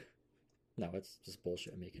bastard did. No, it's just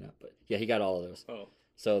bullshit I'm making up. But yeah, he got all of those. Oh.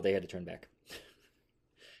 So they had to turn back.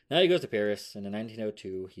 Now he goes to Paris, and in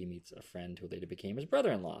 1902 he meets a friend who later became his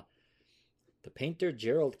brother-in-law, the painter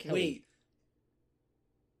Gerald Kelly. Wait.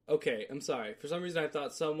 Okay, I'm sorry. For some reason I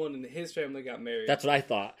thought someone in his family got married. That's what I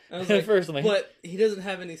thought. I was like, first, but he doesn't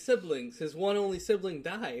have any siblings. His one only sibling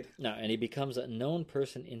died. No, and he becomes a known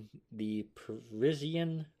person in the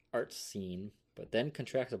Parisian art scene, but then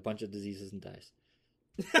contracts a bunch of diseases and dies.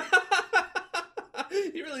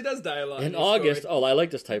 He really does die a lot. In August, story. Oh, I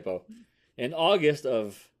like this typo. In August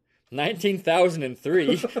of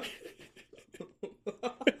 19,003,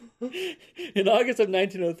 in August of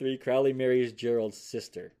 1903, Crowley marries Gerald's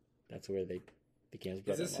sister. That's where they became his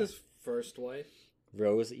brother-in-law. Is this his first wife?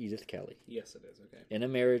 Rose Edith Kelly. Yes, it is. Okay. In a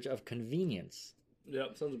marriage of convenience.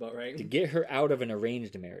 Yep, sounds about right. To get her out of an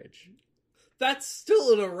arranged marriage. That's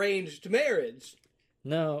still an arranged marriage.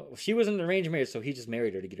 No, she was in an arranged marriage, so he just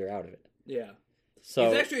married her to get her out of it. Yeah. So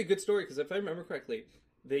it's actually a good story, because if I remember correctly,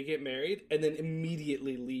 they get married and then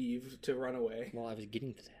immediately leave to run away. Well, I was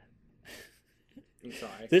getting to that. I'm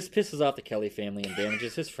sorry. This pisses off the Kelly family and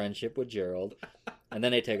damages his friendship with Gerald, and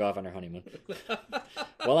then they take off on their honeymoon.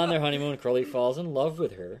 While on their honeymoon, Crowley falls in love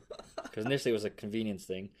with her, because initially it was a convenience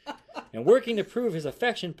thing, and working to prove his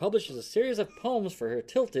affection, publishes a series of poems for her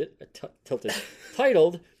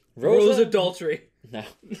titled Rose Adultery. No.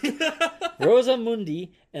 Rosa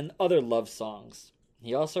Mundi and Other Love Songs.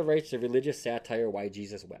 He also writes the religious satire Why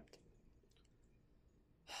Jesus Wept.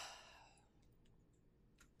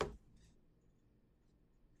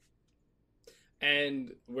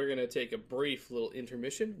 And we're going to take a brief little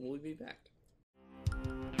intermission. We'll be back.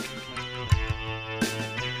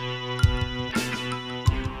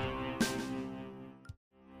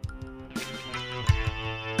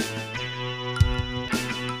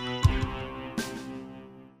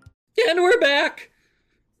 And we're back!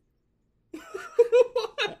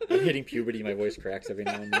 I'm hitting puberty. My voice cracks every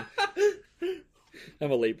now and then.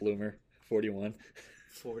 I'm a late bloomer. 41.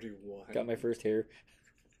 41. Got my first hair.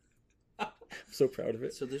 I'm so proud of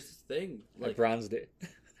it. So there's this thing. I bronzed it.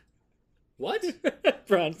 What?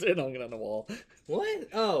 Bronzed it and hung it on the wall. What?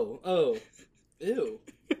 Oh. Ew.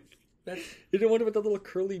 That's... You don't wonder what that little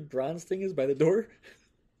curly bronze thing is by the door?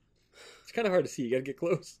 It's kind of hard to see. You gotta get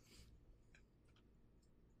close.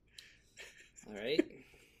 Alright.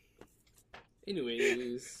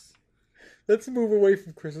 Anyways. Let's move away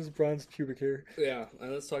from Chris's bronze pubic hair. Yeah,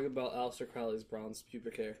 and let's talk about Aleister Crowley's bronze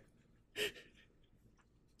pubic hair.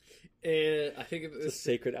 And I think it's a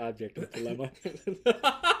sacred object of dilemma.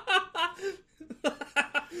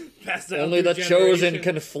 Only the chosen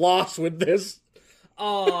can floss with this.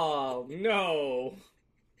 Oh, no.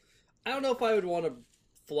 I don't know if I would want to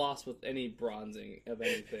floss with any bronzing of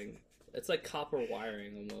anything. It's like copper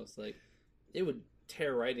wiring almost. Like, it would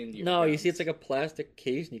tear right into your No, bronze. you see it's like a plastic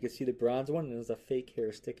case, and you can see the bronze one, and there's a fake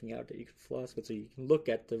hair sticking out that you can floss with, so you can look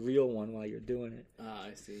at the real one while you're doing it. Ah,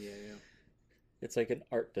 I see, yeah. It's like an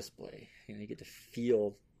art display. You know, you get to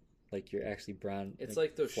feel like you're actually bronze. It's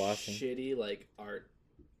like those flossing. shitty, like, art...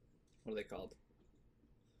 What are they called?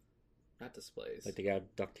 Not displays. Like the guy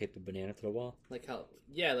duct taped a banana to the wall? Like how...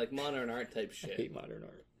 Yeah, like modern art type shit. I hate modern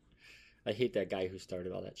art. I hate that guy who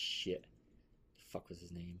started all that shit. The fuck was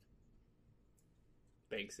his name?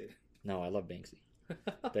 Banksy. No, I love Banksy.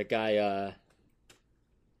 That guy,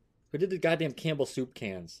 who did the goddamn Campbell soup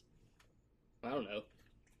cans? I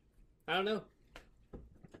don't know.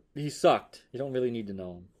 He sucked. You don't really need to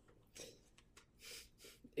know him.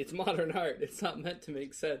 It's modern art. It's not meant to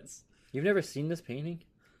make sense. You've never seen this painting?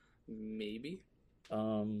 Maybe. I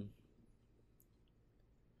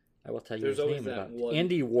will tell you There's his always name that about one.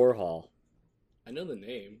 Andy Warhol. I know the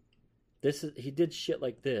name. He did shit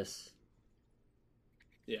like this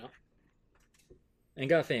Yeah. and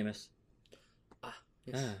got famous.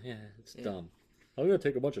 Yes. Yeah, it's dumb. I'm gonna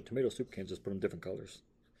take a bunch of tomato soup cans, just put them different colors.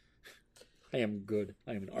 I am good.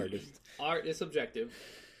 I am an artist. Art is subjective.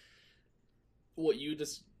 What you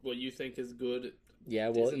think is good. Yeah,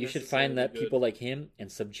 well, isn't you should find that necessarily people like him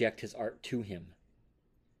and subject his art to him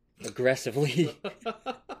aggressively.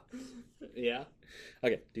 Yeah.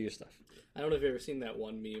 Okay, do your stuff. I don't know if you've ever seen that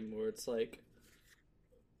one meme where it's like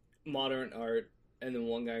modern art, and then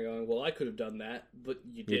one guy going, "Well, I could have done that, but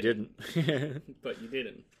you didn't." You didn't. But you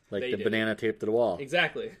didn't. Like They the did. banana taped to the wall.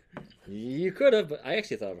 Exactly. You could have, but I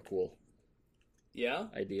actually thought of a cool Yeah.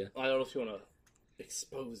 idea. I don't know if you want to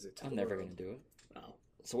expose it to I'm the never world. going to do it. Oh.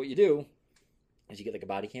 So what you do is you get like a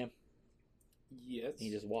body cam Yes. and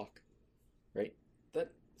you just walk, right?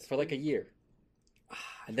 That. For like a year.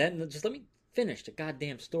 And then just let me finish the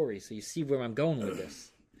goddamn story so you see where I'm going with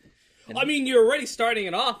this. And I mean, you're already starting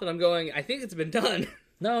it off, and I'm going, I think it's been done.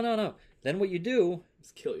 No. Then what you do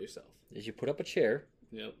Just kill yourself. is you put up a chair,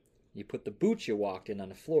 Yep. you put the boots you walked in on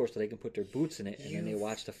the floor so they can put their boots in it, and then they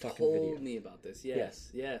watch the fucking told video. me about this.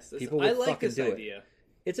 Yes. Yes. People I would like fucking this do it. idea.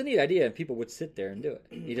 It's a neat idea, and people would sit there and do it.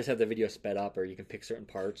 You just have the video sped up, or you can pick certain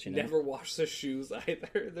parts. You know? Never wash their shoes either.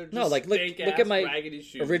 They're just No, like look stank-ass, at my raggedy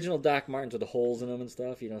shoes. original Doc Martens with the holes in them and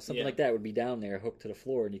stuff. You know, something Yeah. like that would be down there, hooked to the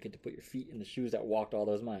floor, and you get to put your feet in the shoes that walked all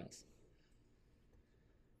those miles.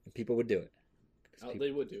 And people would do it. 'Cause Oh, people-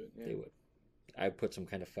 they would do it. Yeah. They would. I would put some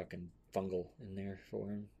kind of fucking fungal in there for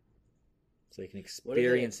them, so they can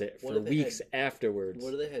experience it what for if they weeks had- afterwards.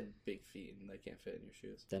 What if they had big feet and they can't fit in your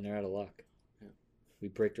shoes? Then they're out of luck. Yeah. We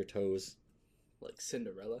break their toes. Like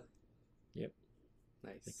Cinderella? Yep.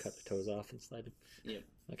 Nice. They cut the toes off and slide them. Yep.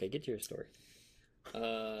 Okay, get to your story.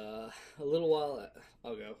 A little while...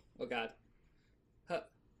 I'll go. Oh, God. Huh.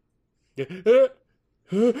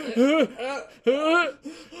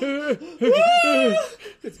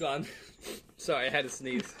 It's gone. Sorry, I had to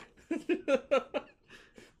sneeze.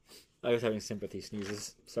 I was having sympathy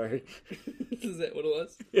sneezes. Sorry. Is that what it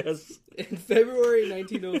was? Yes. In February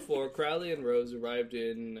 1904, Crowley and Rose arrived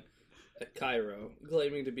in Cairo,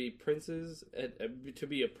 claiming to be princes and to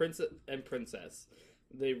be a prince and princess.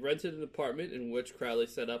 They rented an apartment in which Crowley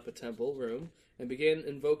set up a temple room and began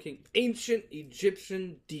invoking ancient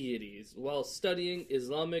Egyptian deities while studying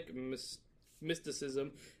Islamic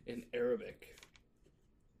mysticism in Arabic.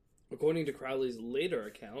 According to Crowley's later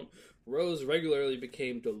account, Rose regularly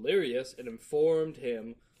became delirious and informed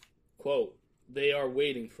him, quote, "They are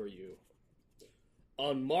waiting for you."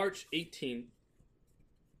 On March 18th,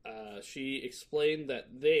 she explained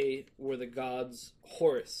that they were the gods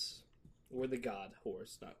Horus. Were the god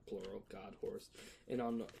Horus, not plural, god Horus. And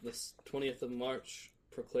on the 20th of March,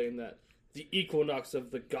 proclaimed that the equinox of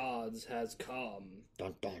the gods has come.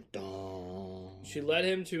 Dun dun dun. She led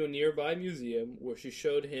him to a nearby museum where she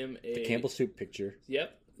showed him a... The Campbell soup picture.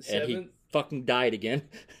 Yep. And he fucking died again.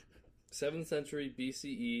 7th century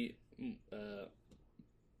BCE...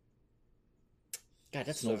 God,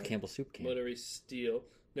 that's an old Campbell soup can. Literary stele,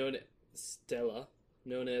 known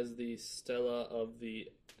as the Stella of the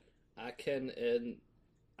Aken and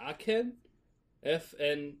Aken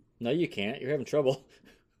FN No, you can't. You're having trouble.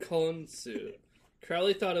 Konsu.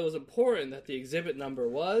 Crowley thought it was important that the exhibit number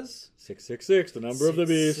was 666, the number of the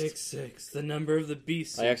beast. 666, the number of the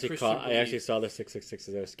beast. I actually saw the 666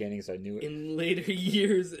 as I was scanning, so I knew it. In later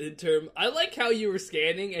years, I like how you were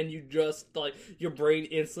scanning and you just like your brain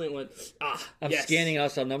instantly went I'm yes. scanning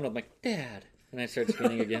out, so I'm like, Dad, and I started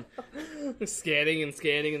scanning again. scanning, and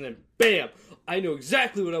then bam! I know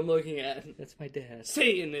exactly what I'm looking at. That's my dad.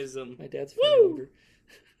 Satanism. My dad's Woo! phone number.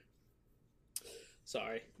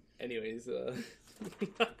 Sorry. Anyways,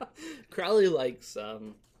 Crowley likes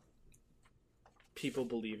people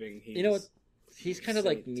believing he's... You know what? He's kind of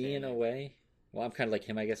like me satanic. in a way. Well, I'm kind of like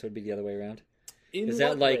him, I guess would be the other way around. In Is what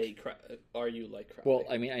that like- way are you like Crowley?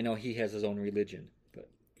 Well, I mean, I know he has his own religion, but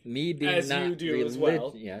me being As not you do as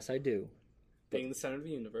well. Yes, I do. Being the center of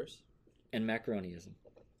the universe. And macaroniism.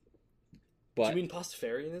 Do But you mean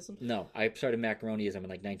Pastafarianism? no, I started macaroniism in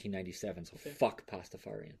like 1997, so Okay. fuck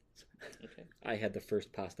Pastafarian. Okay. I had the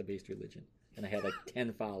first pasta-based religion, and I had like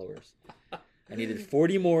 10 followers. I needed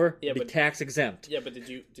 40 more Yeah, to be but- tax exempt. Yeah, but did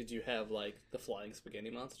you have like the flying spaghetti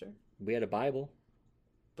monster? We had a Bible.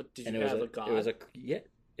 But did And you it was have a god?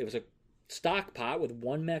 it was a stock pot with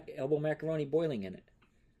one elbow macaroni boiling in it.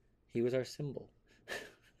 He was our symbol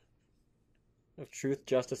of truth,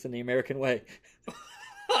 justice, and the American way.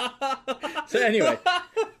 So anyway,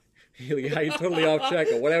 you're totally off track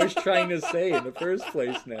of what I was trying to say in the first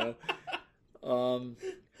place now.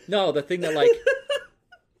 No, the thing that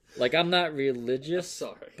like I'm not religious,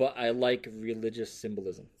 Sorry. but I like religious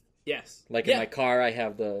symbolism. Yes. Like in my car, I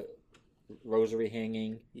have the rosary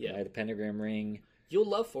hanging. Yeah. I have the pentagram ring. You'll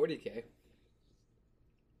love 40K.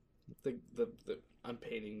 The I'm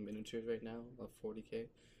painting miniatures right now of 40K.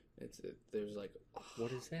 There's like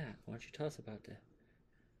What is that? Why don't you tell us about that?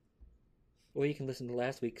 Well, you can listen to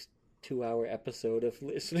last week's 2-hour episode of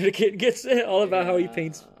Listener to Kid Gets It, all about how he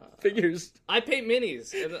paints figures. I paint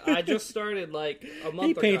minis, and I just started like a month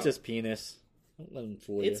He ago. paints his penis. Don't let him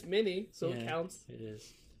fool you. It's mini, so Yeah, it counts. It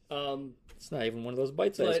is. Um, It's not even one of those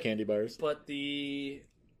bite-sized candy bars. but the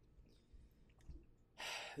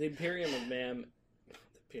Imperium of Man,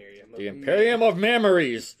 The Imperium of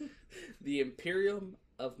Memories. The Imperium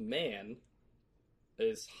of Man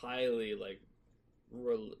is highly like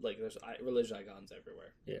there's religious icons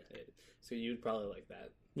everywhere. Yeah. So you'd probably like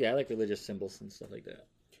that. Yeah, I like religious symbols and stuff like that.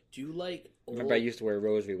 Do you like Remember, I used to wear a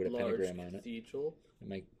rosary with a large pentagram on it. cathedral? And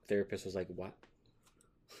my therapist was like, "What?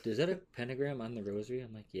 Is that a pentagram on the rosary?"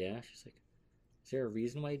 I'm like, "Yeah." She's like, "Is there a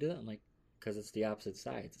reason why you do that?" I'm like, "Because it's the opposite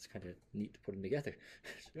sides. It's kind of neat to put them together."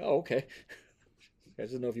 She's like, "Oh, okay." I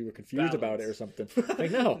just didn't know if you were confused about it or something.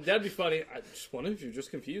 Like, no. That'd be funny. I just wonder if you're just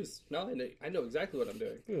confused. No, I know exactly what I'm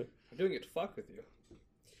doing. Yeah. I'm doing it to fuck with you.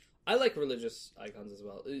 I like religious icons as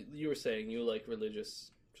well. You were saying you like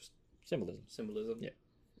religious just symbolism. Yeah.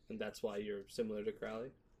 And that's why you're similar to Crowley?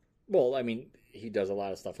 Well, I mean, he does a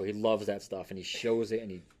lot of stuff where he loves that stuff and he shows it and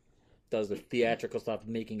he does the theatrical stuff,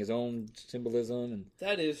 making his own symbolism. And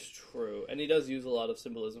that is true. And he does use a lot of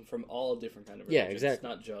symbolism from all different kind of Yeah, religions. exactly.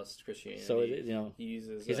 Not just Christianity. So, you know, he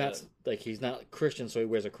uses... he's not Christian, so he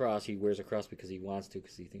wears a cross. He wears a cross because he wants to,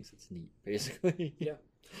 because he thinks it's neat, basically. Yeah.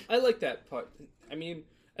 I like that part. I mean,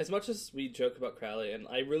 as much as we joke about Crowley, and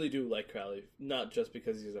I really do like Crowley, not just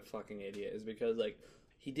because he's a fucking idiot, is because, like,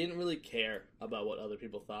 he didn't really care about what other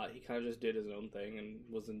people thought. He kind of just did his own thing and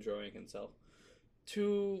was enjoying himself.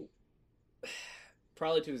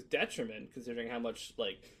 Probably to his detriment, considering how much,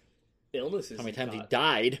 like, illnesses How many times he got.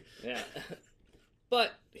 died. Yeah.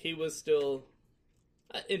 But he was still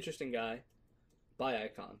an interesting guy. Bi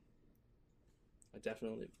icon. I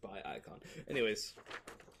definitely bi icon. Anyways,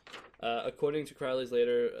 according to Crowley's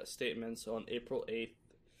later statements on April 8th,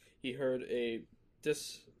 he heard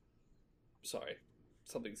Sorry.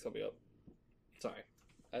 Something's coming up. Sorry.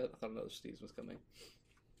 I thought another sneeze was coming.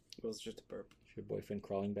 It was just a burp. Is your boyfriend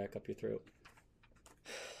crawling back up your throat?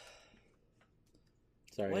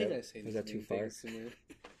 Sorry, Why did I say was that too far? things to me?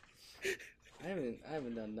 I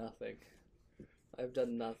haven't done nothing. I've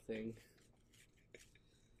done nothing.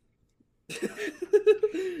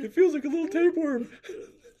 It feels like a little tapeworm.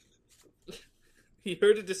 He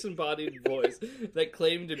heard a disembodied voice that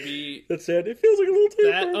claimed to be That said, it feels like a little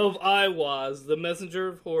tapeworm. that of Iwaz, the messenger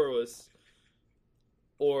of Horus,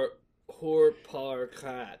 or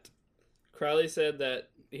Horparkat. Crowley said that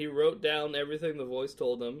he wrote down everything the voice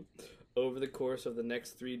told him over the course of the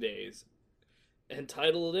next 3 days, and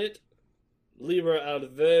titled it Liber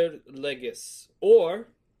Alver Legis, or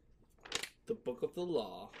the Book of the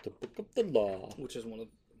Law. The Book of the Law. Which is one of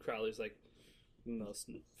Crowley's, like, most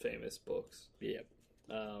famous books. Yep.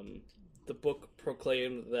 The book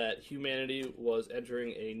proclaimed that humanity was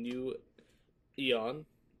entering a new eon,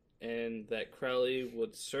 and that Crowley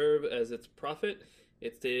would serve as its prophet.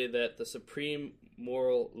 It stated that the supreme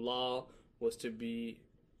moral law was to be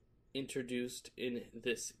introduced in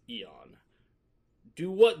this eon. Do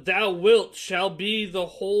what thou wilt shall be the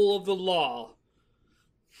whole of the law.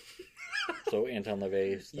 So Anton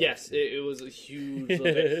LaVey stuff. Yes, it was a huge...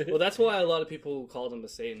 Well, that's why a lot of people called him a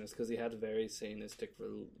Satanist, because he had a very Satanistic,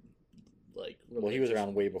 like... Well, he was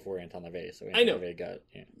around way before Anton LaVey, so I know. Anton LaVey got...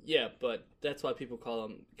 Yeah. Yeah, but that's why people call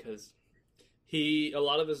him, because a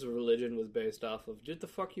lot of his religion was based off of, do what the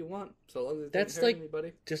fuck you want, so long as it That's doesn't hurt like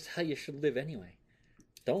anybody. just how you should live anyway.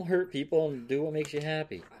 Don't hurt people and do what makes you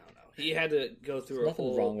happy. I don't know. He had to go through There's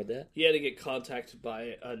nothing wrong with that. He had to get contacted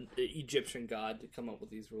by an Egyptian god to come up with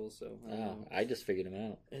these rules, so... I just figured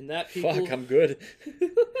him out. And that people... Fuck, I'm good.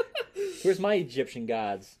 Where's my Egyptian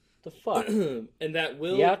gods? The fuck? And that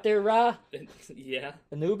will... You out there, Ra? Yeah.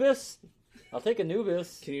 Anubis? I'll take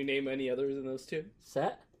Anubis. Can you name any others than those two?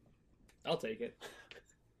 Set? I'll take it.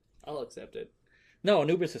 I'll accept it. No,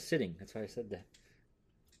 Anubis is sitting. That's why I said that.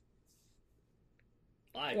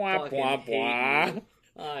 I Bwah, fucking bwah, hate you.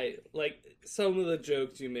 bwah. Like some of the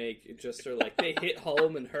jokes you make just are like they hit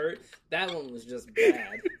home and hurt. That one was just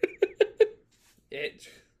bad.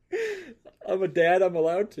 I'm a dad. I'm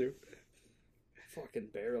allowed to. Fucking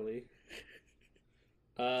barely.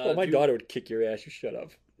 Well, my daughter would kick your ass. You shut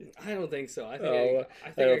up. I don't think so. I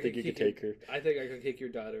don't think you could take her. I think I could kick your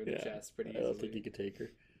daughter in the chest pretty easily. I don't think you could take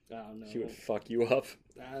her. I don't know. She would fuck you up.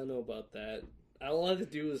 I don't know about that. All I have to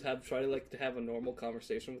do is try to have a normal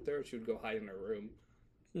conversation with her, and she would go hide in her room.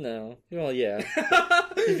 No. Well, yeah.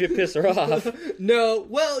 If you piss her off. No.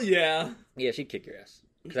 Well, yeah. Yeah, she'd kick your ass.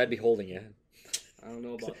 Because I'd be holding you. I don't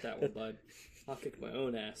know about that one, bud. I'll kick my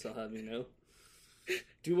own ass, I'll have you know.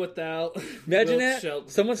 Do what thou... Imagine that.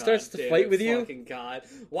 Someone starts to fight with you. Fucking God.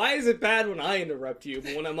 Why is it bad when I interrupt you,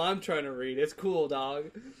 but when I'm trying to read, it's cool,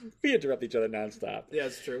 dog. We interrupt each other nonstop. Yeah,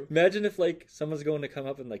 it's true. Imagine if, like, someone's going to come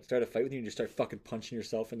up and, like, start a fight with you and you just start fucking punching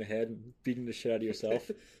yourself in the head and beating the shit out of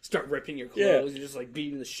yourself. Start ripping your clothes. Yeah. You're just, like,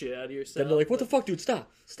 beating the shit out of yourself. Then they're like, what the fuck, dude?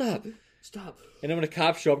 Stop. Stop. Stop. And then when the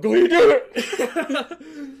cops show up, go, you do it!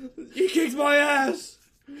 He kicked my ass!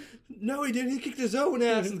 No, he didn't. He kicked his own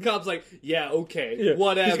ass. And the cop's like, yeah, okay,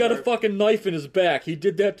 whatever. He's got a fucking knife in his back. He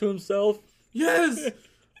did that to himself. Yes!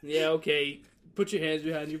 Yeah, okay. Put your hands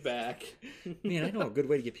behind your back. Man, I know a good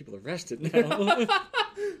way to get people arrested now.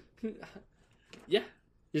 Yeah.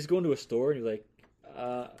 You just go into a store and you're like,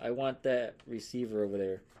 I want that receiver over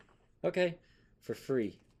there. Okay. For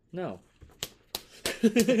free. No. He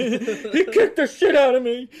kicked the shit out of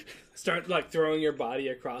me. Start, like, throwing your body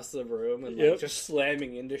across the room and, like, just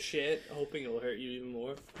slamming into shit, hoping it'll hurt you even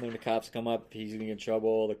more. When the cops come up, he's going to get in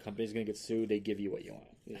trouble, the company's going to get sued, they give you what you want.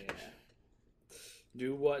 Yeah.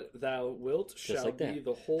 Do what thou wilt shall like be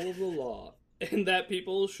the whole of the law, and that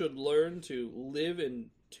people should learn to live in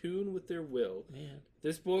tune with their will. Man.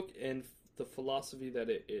 This book and the philosophy that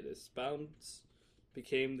it expounds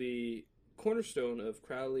became the cornerstone of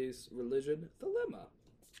Crowley's religion dilemma.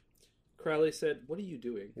 Crowley said, "What are you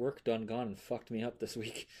doing?" Work done gone and fucked me up this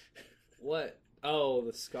week. What? Oh,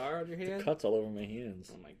 the scar on your hand? The cuts all over my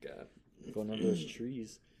hands. Oh my God. Going under those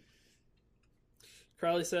trees.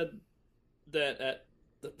 Crowley said that at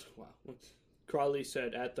the... Wow. Crowley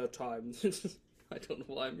said at the time... I don't know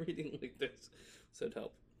why I'm reading like this. Said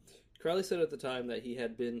help. Crowley said at the time that he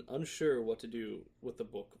had been unsure what to do with the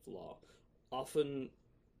Book of Law. Often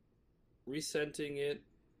resenting it...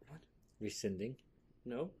 What? Rescinding?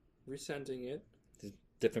 No. Resenting it.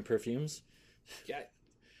 Different perfumes? Yeah.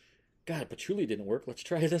 God, patchouli didn't work. Let's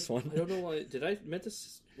try this one. I don't know why. Did I meant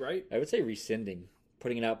this right? I would say rescinding.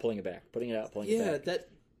 Putting it out, pulling it back. Putting it out, pulling it back. Yeah, that...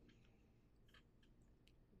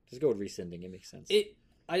 Just go with rescinding. It makes sense.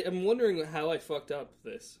 I'm wondering how I fucked up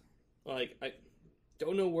this. Like, I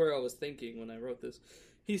don't know where I was thinking when I wrote this.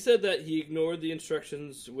 He said that he ignored the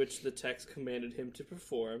instructions which the text commanded him to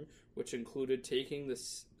perform, which included taking the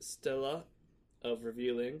stela of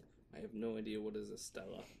revealing. I have no idea what is a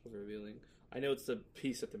stela of revealing. I know it's the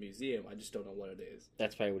piece at the museum. I just don't know what it is.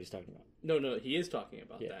 That's probably what he's talking about. No, he is talking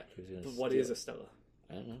about that. But what is a stela?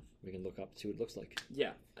 I don't know. We can look up and see what it looks like.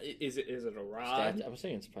 Yeah. Is it a rod? I'm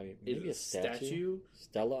saying it's probably maybe a statue.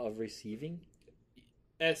 Stella of receiving?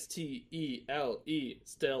 S-T-E-L-E.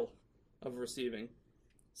 Still of receiving.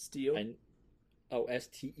 Steel?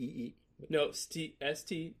 S-T-E-E. No,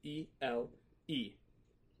 S-T-E-L-E.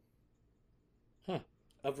 Huh.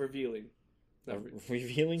 Of revealing.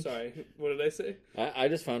 Revealing? Sorry, what did I say? I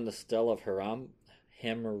just found the Stela of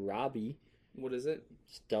Hammurabi. What is it?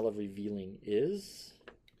 Stela of Revealing is...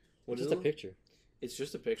 What is just a picture. It's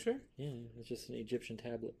just a picture? Yeah, it's just an Egyptian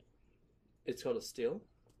tablet. It's called a stele?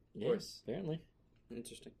 Of course. Apparently.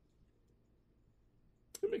 Interesting.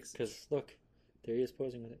 That makes sense. Because, look, there he is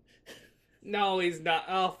posing with it. No, he's not.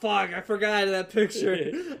 Oh, fuck, I forgot that picture.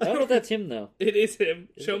 I don't know if that's him, though. It is him.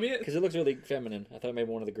 Show me it. Because it looks really feminine. I thought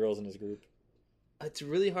maybe one of the girls in his group. It's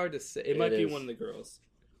really hard to say. It might be one of the girls.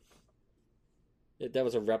 That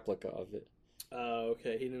was a replica of it. Oh,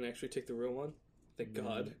 okay. He didn't actually take the real one? Thank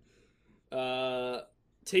God.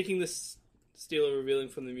 Taking the stele of revealing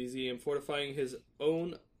from the museum, fortifying his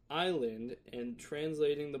own island, and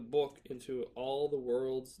translating the book into all the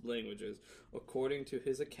world's languages. According to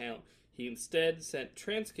his account, he instead sent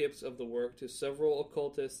transcripts of the work to several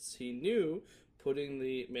occultists he knew, putting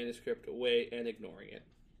the manuscript away and ignoring it.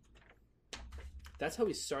 That's how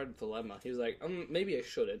he started Dilemma. He was like, maybe I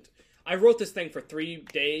shouldn't. I wrote this thing for 3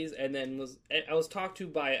 days, and then I was talked to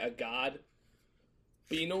by a god.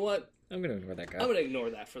 But you know what? I'm going to ignore that guy. I'm going to ignore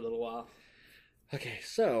that for a little while. Okay,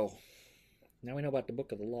 so now we know about the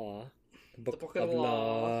Book of the Law. The Book of the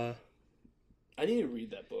Law. I need to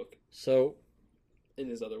read that book. So In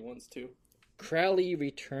his other ones, too. Crowley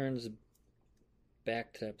returns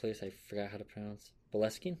back to that place I forgot how to pronounce.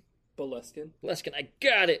 Boleskine? Boleskine. Boleskine, I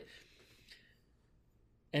got it!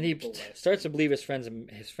 And he starts to believe his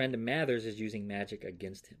friend Mathers is using magic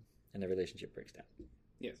against him. And the relationship breaks down.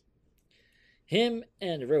 Yes. Him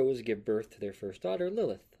and Rose give birth to their first daughter,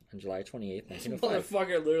 Lilith, on July 28th, 1905.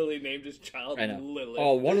 Motherfucker literally named his child I know. Lilith.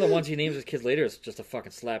 Oh, one of the ones he names his kids later is just a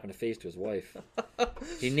fucking slap in the face to his wife.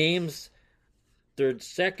 He names their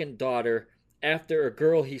second daughter after a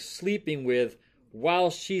girl he's sleeping with while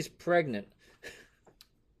she's pregnant.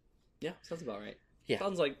 Yeah, sounds about right. Yeah.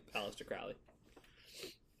 Sounds like Aleister Crowley.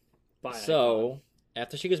 So,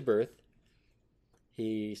 after she gives birth,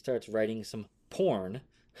 he starts writing some porn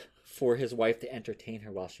for his wife to entertain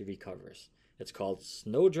her while she recovers. It's called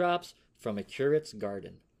Snowdrops from a Curate's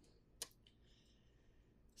Garden.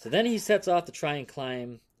 So then he sets off to try and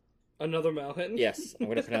climb... Another mountain? Yes, I'm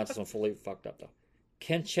going to pronounce this one fully fucked up, though.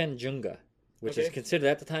 Kanchenjunga, which is considered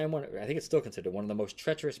at the time, I think it's still considered one of the most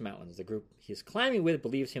treacherous mountains. The group he is climbing with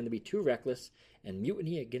believes him to be too reckless and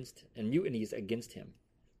mutinies against him,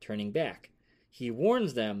 turning back. He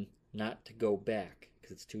warns them not to go back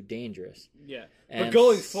because it's too dangerous. Yeah, and but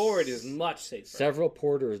going forward is much safer. Several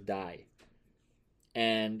porters die,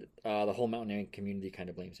 and the whole mountaineering community kind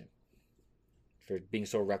of blames him for being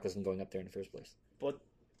so reckless and going up there in the first place. But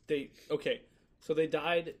so they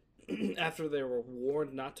died after they were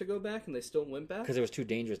warned not to go back, and they still went back? Because it was too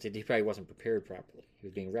dangerous. He probably wasn't prepared properly. He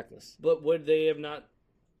was being reckless. But would they have not...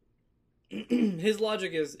 His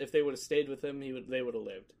logic is, if they would have stayed with him, they would have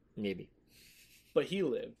lived. Maybe. But he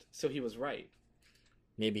lived, so he was right.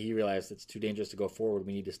 Maybe he realized it's too dangerous to go forward.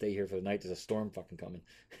 We need to stay here for the night. There's a storm fucking coming.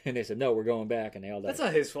 And they said, no, we're going back, and they all died. That's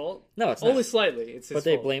not his fault. No, it's only not. Slightly. It's his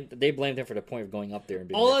fault. But they blamed him for the point of going up there and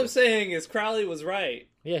being All reckless. I'm saying is Crowley was right.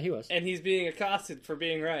 Yeah, he was. And he's being accosted for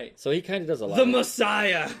being right. So he kind of does a lot. The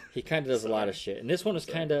Messiah! He kind of does a lot of shit. And this one is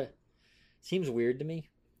kind of... Seems weird to me.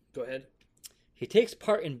 Go ahead. He takes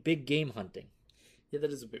part in big game hunting. Yeah,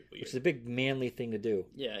 that is a bit weird. Which is a big manly thing to do.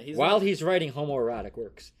 Yeah, he's writing homoerotic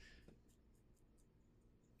works.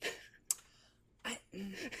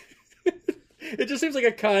 It just seems like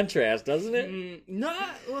a contrast, doesn't it?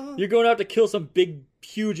 You're going out to kill some big,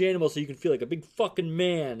 huge animal so you can feel like a big fucking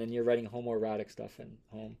man, and you're writing homoerotic stuff in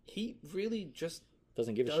home. He really just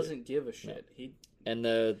doesn't give a shit.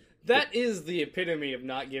 No. That is the epitome of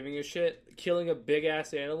not giving a shit. Killing a big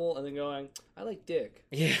ass animal and then going, I like dick.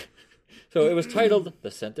 Yeah. So it was titled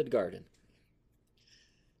The Scented Garden.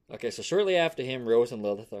 Okay, so shortly after him, Rose and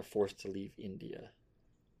Lilith are forced to leave India.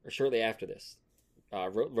 Or shortly after this,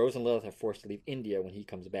 Rose and Lilith are forced to leave India when he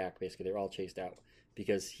comes back. Basically, they're all chased out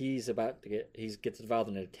because he gets involved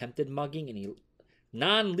in an attempted mugging, and he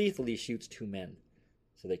non-lethally shoots 2 men.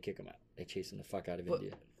 So they kick him out. They chase him the fuck out of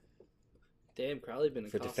India. Damn, Crowley's been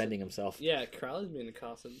accosted. For defending himself. Yeah, Crowley's been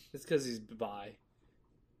accosted. It's because he's bi.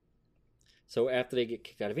 So after they get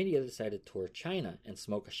kicked out of India, they decide to tour China and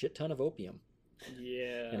smoke a shit ton of opium.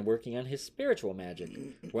 Yeah. And working on his spiritual magic,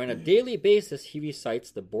 where on a daily basis he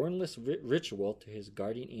recites the bornless ritual to his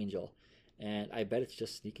guardian angel. And I bet it's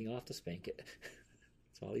just sneaking off to spank it.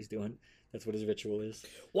 That's all he's doing. That's what his ritual is.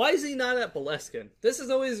 Why is he not at Boleskine? This has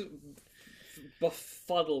always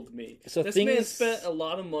befuddled me. So this man spent a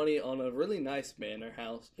lot of money on a really nice manor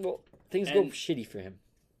house. Well, things go shitty for him.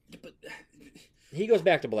 But he goes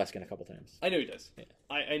back to Boleskine a couple times. I know he does. Yeah.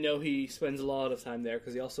 I know he spends a lot of time there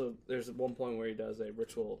because there's one point where he does a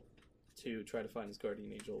ritual to try to find his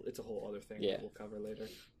guardian angel. It's a whole other thing that we'll cover later.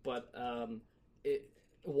 But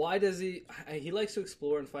why does he likes to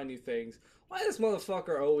explore and find new things. Why does this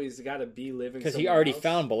motherfucker always got to be living because he already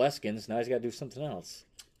found Boleskine, so now he's got to do something else.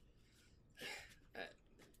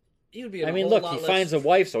 He would be he finds a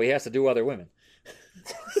wife, so he has to do other women.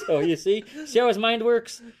 So you see how his mind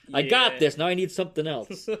works? Yeah. I got this, now I need something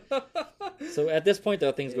else. So at this point,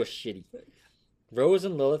 though, things go shitty. Rose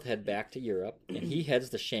and Lilith head back to Europe, and he heads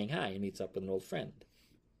to Shanghai and meets up with an old friend,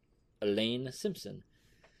 Elaine Simpson,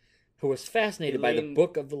 who was fascinated by the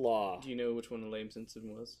Book of the Law. Do you know which one Elaine Simpson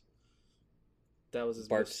was? That was his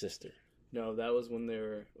Bart's sister. No, that was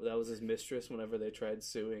that was his mistress whenever they tried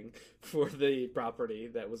suing for the property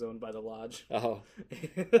that was owned by the lodge. Oh.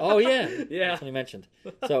 Oh, yeah. Yeah. That's what he mentioned.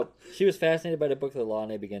 So, she was fascinated by the Book of the Law,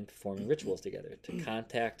 and they began performing rituals together to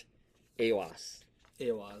contact Aiwass.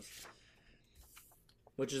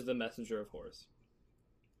 Which is the messenger of Horus.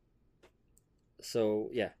 So,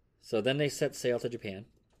 yeah. So then they set sail to Japan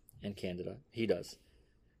and Canada. He does.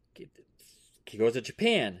 He goes to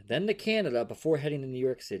Japan, then to Canada, before heading to New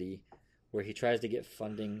York City, where he tries to get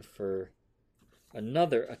funding for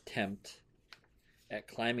another attempt at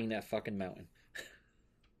climbing that fucking mountain.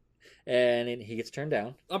 And he gets turned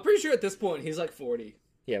down. I'm pretty sure at this point he's like 40.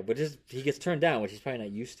 Yeah, but he gets turned down, which he's probably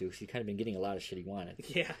not used to, because he's kind of been getting a lot of shit he wanted.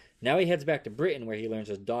 Yeah. Now he heads back to Britain, where he learns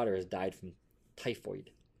his daughter has died from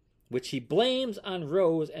typhoid, which he blames on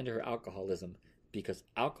Rose and her alcoholism, because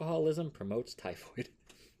alcoholism promotes typhoid.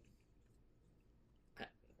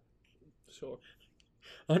 Sure.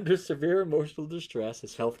 Under severe emotional distress,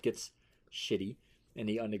 his health gets shitty, and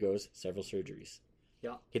he undergoes several surgeries.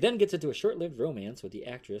 Yeah. He then gets into a short-lived romance with the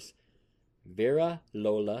actress Vera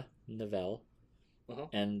Lola Novell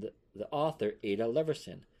and the author Ada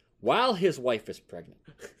Leverson, while his wife is pregnant,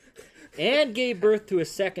 and gave birth to a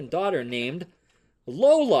second daughter named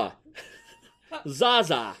Lola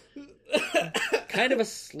Zaza. Kind of a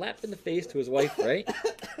slap in the face to his wife, right?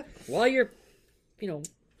 While you're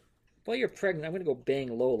pregnant, I'm going to go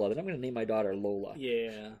bang Lola, then I'm going to name my daughter Lola.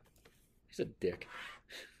 Yeah. He's a dick.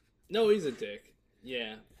 No, he's a dick.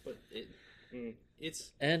 Yeah, but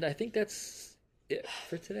it's... And I think that's it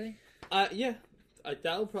for today. Yeah.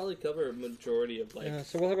 That'll probably cover a majority of,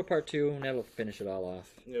 so we'll have a part 2, and that'll finish it all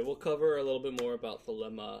off. Yeah, we'll cover a little bit more about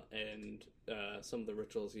Thelema and some of the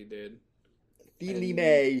rituals he did.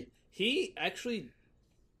 May. He actually...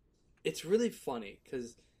 It's really funny,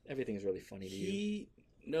 because... Everything's really funny to you. He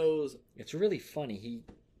knows... It's really funny. He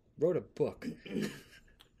wrote a book.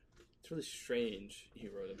 It's really strange he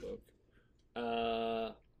wrote a book.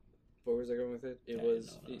 Where was I going with it? It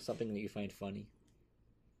was... something that you find funny.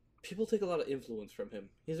 People take a lot of influence from him.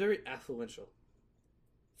 He's very affluential.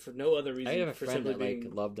 For no other reason. I have a friend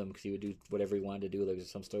that loved him because he would do whatever he wanted to do. Like,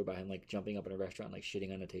 there's some story about him jumping up in a restaurant,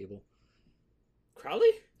 shitting on a table.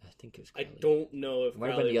 Crowley? I think it was Crowley. I don't know if it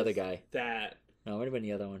might have been the other guy. That. No, it might have been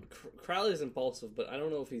the other one. Crowley's impulsive, but I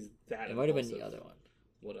don't know if he's that. It might have been the other one.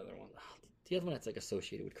 What other one? The other one that's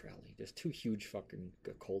associated with Crowley. There's two huge fucking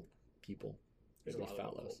occult people. There's a lot of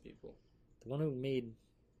occult people. The one who made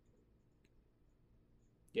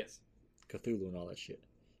Cthulhu and all that shit.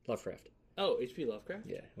 Lovecraft. Oh, H.P. Lovecraft?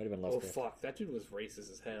 Yeah, might have been Lovecraft. Oh, fuck. That dude was racist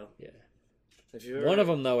as hell. Yeah. One of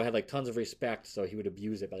them, though, had tons of respect, so he would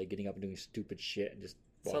abuse it by getting up and doing stupid shit and just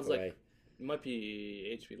walk Sounds away. Like it might be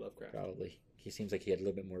H.P. Lovecraft. Probably. He seems like he had a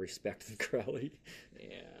little bit more respect than Crowley.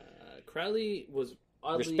 Yeah. Crowley was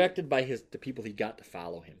oddly... respected by the people he got to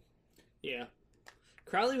follow him. Yeah.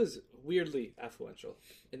 Crowley was weirdly affluential.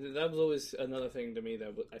 And that was always another thing to me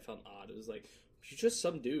that I found odd. It was he's just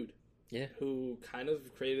some dude. Yeah. Who kind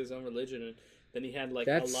of created his own religion. And then he had a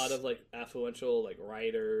lot of affluential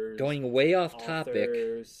writers. Going way off authors, topic.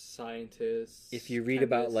 Scientists. If you read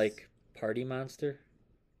about Party Monster.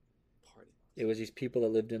 It was these people that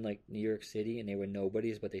lived in New York City and they were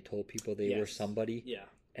nobodies, but they told people they were somebody. Yeah.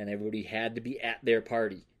 And everybody had to be at their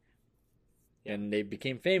party. Yeah. And they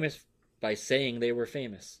became famous by saying they were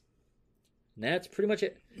famous. And that's pretty much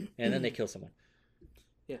it. And then they kill someone.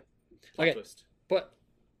 Yeah. Okay. Twist. But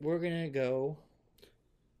we're going to go.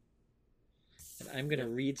 And I'm going to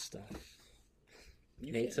read stuff.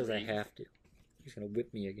 Nate says I have to. He's going to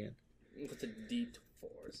whip me again. With the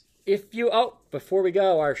D4s. Before we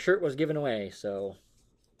go, our shirt was given away, so.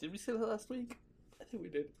 Did we say that last week? I think we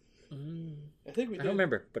did. I think we did. I don't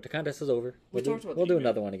remember, but the contest is over. We'll do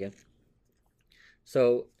another one again.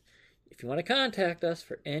 So, if you want to contact us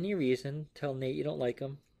for any reason, tell Nate you don't like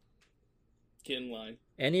him. Get in line.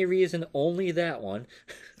 Any reason, only that one.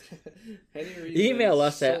 Any reason. Email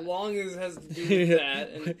us so long as it has to do with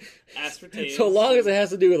that and aspartame. So long as it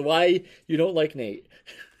has to do with why you don't like Nate.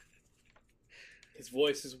 His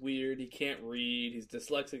voice is weird. He can't read. He's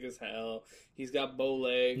dyslexic as hell. He's got bow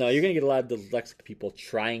legs. No, you're going to get a lot of dyslexic people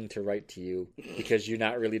trying to write to you because you're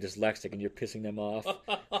not really dyslexic and you're pissing them off.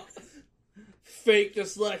 Fake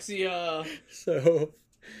dyslexia. So,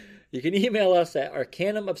 you can email us at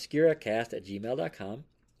arcanumobscuracast@gmail.com. You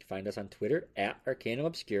can find us on Twitter at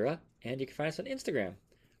arcanumobscura, and you can find us on Instagram,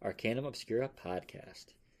 Arcanum Obscura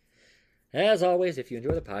Podcast. As always, if you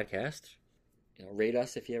enjoy the podcast, rate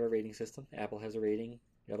us if you have a rating system. Apple has a rating.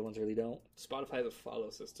 The other ones really don't. Spotify has a follow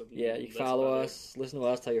system. Yeah, you can follow us, listen to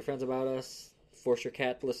us, tell your friends about us, force your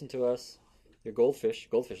cat to listen to us. Your goldfish.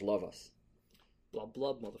 Goldfish love us. Blub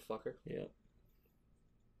blub, motherfucker. Yeah.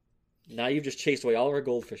 Now you've just chased away all of our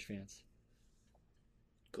goldfish fans.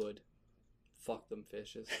 Good. Fuck them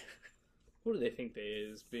fishes. What do they think they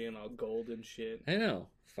is, being all gold and shit? I know.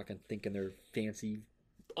 Fucking thinking they're fancy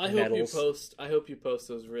I hope you post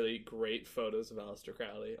those really great photos of Aleister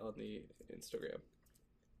Crowley on the Instagram.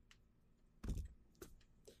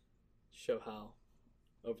 Show how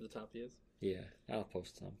over the top he is. Yeah, I'll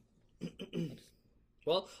post some.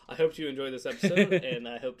 Well, I hope you enjoyed this episode, and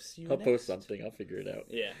I hope to see you I'll post something. I'll figure it out.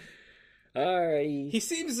 Yeah. Alrighty. He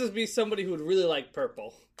seems to be somebody who would really like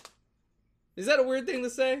purple. Is that a weird thing to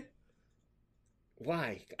say?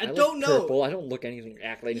 Why? I don't know. Purple. I don't look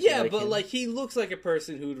act like Yeah, but him. like he looks like a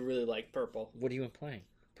person who'd really like purple. What are you implying?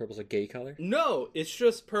 Purple's a gay color? No, it's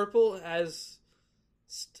just purple has.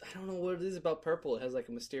 I don't know what it is about purple. It has like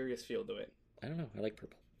a mysterious feel to it. I don't know. I like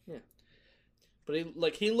purple. Yeah, but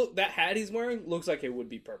that hat he's wearing looks like it would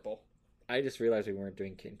be purple. I just realized we weren't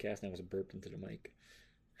doing Kit and Cast, and I was burped into the mic.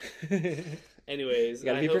 Anyways, you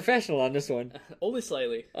gotta be professional on this one. Only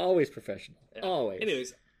slightly. Always professional. Yeah. Always.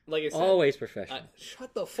 Anyways, like I said, always professional.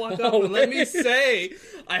 Shut the fuck up and let me say,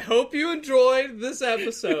 I hope you enjoyed this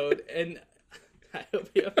episode, and I hope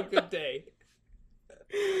you have a good day.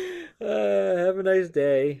 Have a nice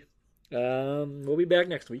day. We'll be back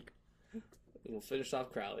next week. We'll finish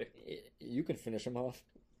off Crowley. You can finish him off.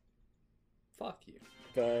 Fuck you.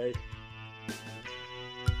 Bye.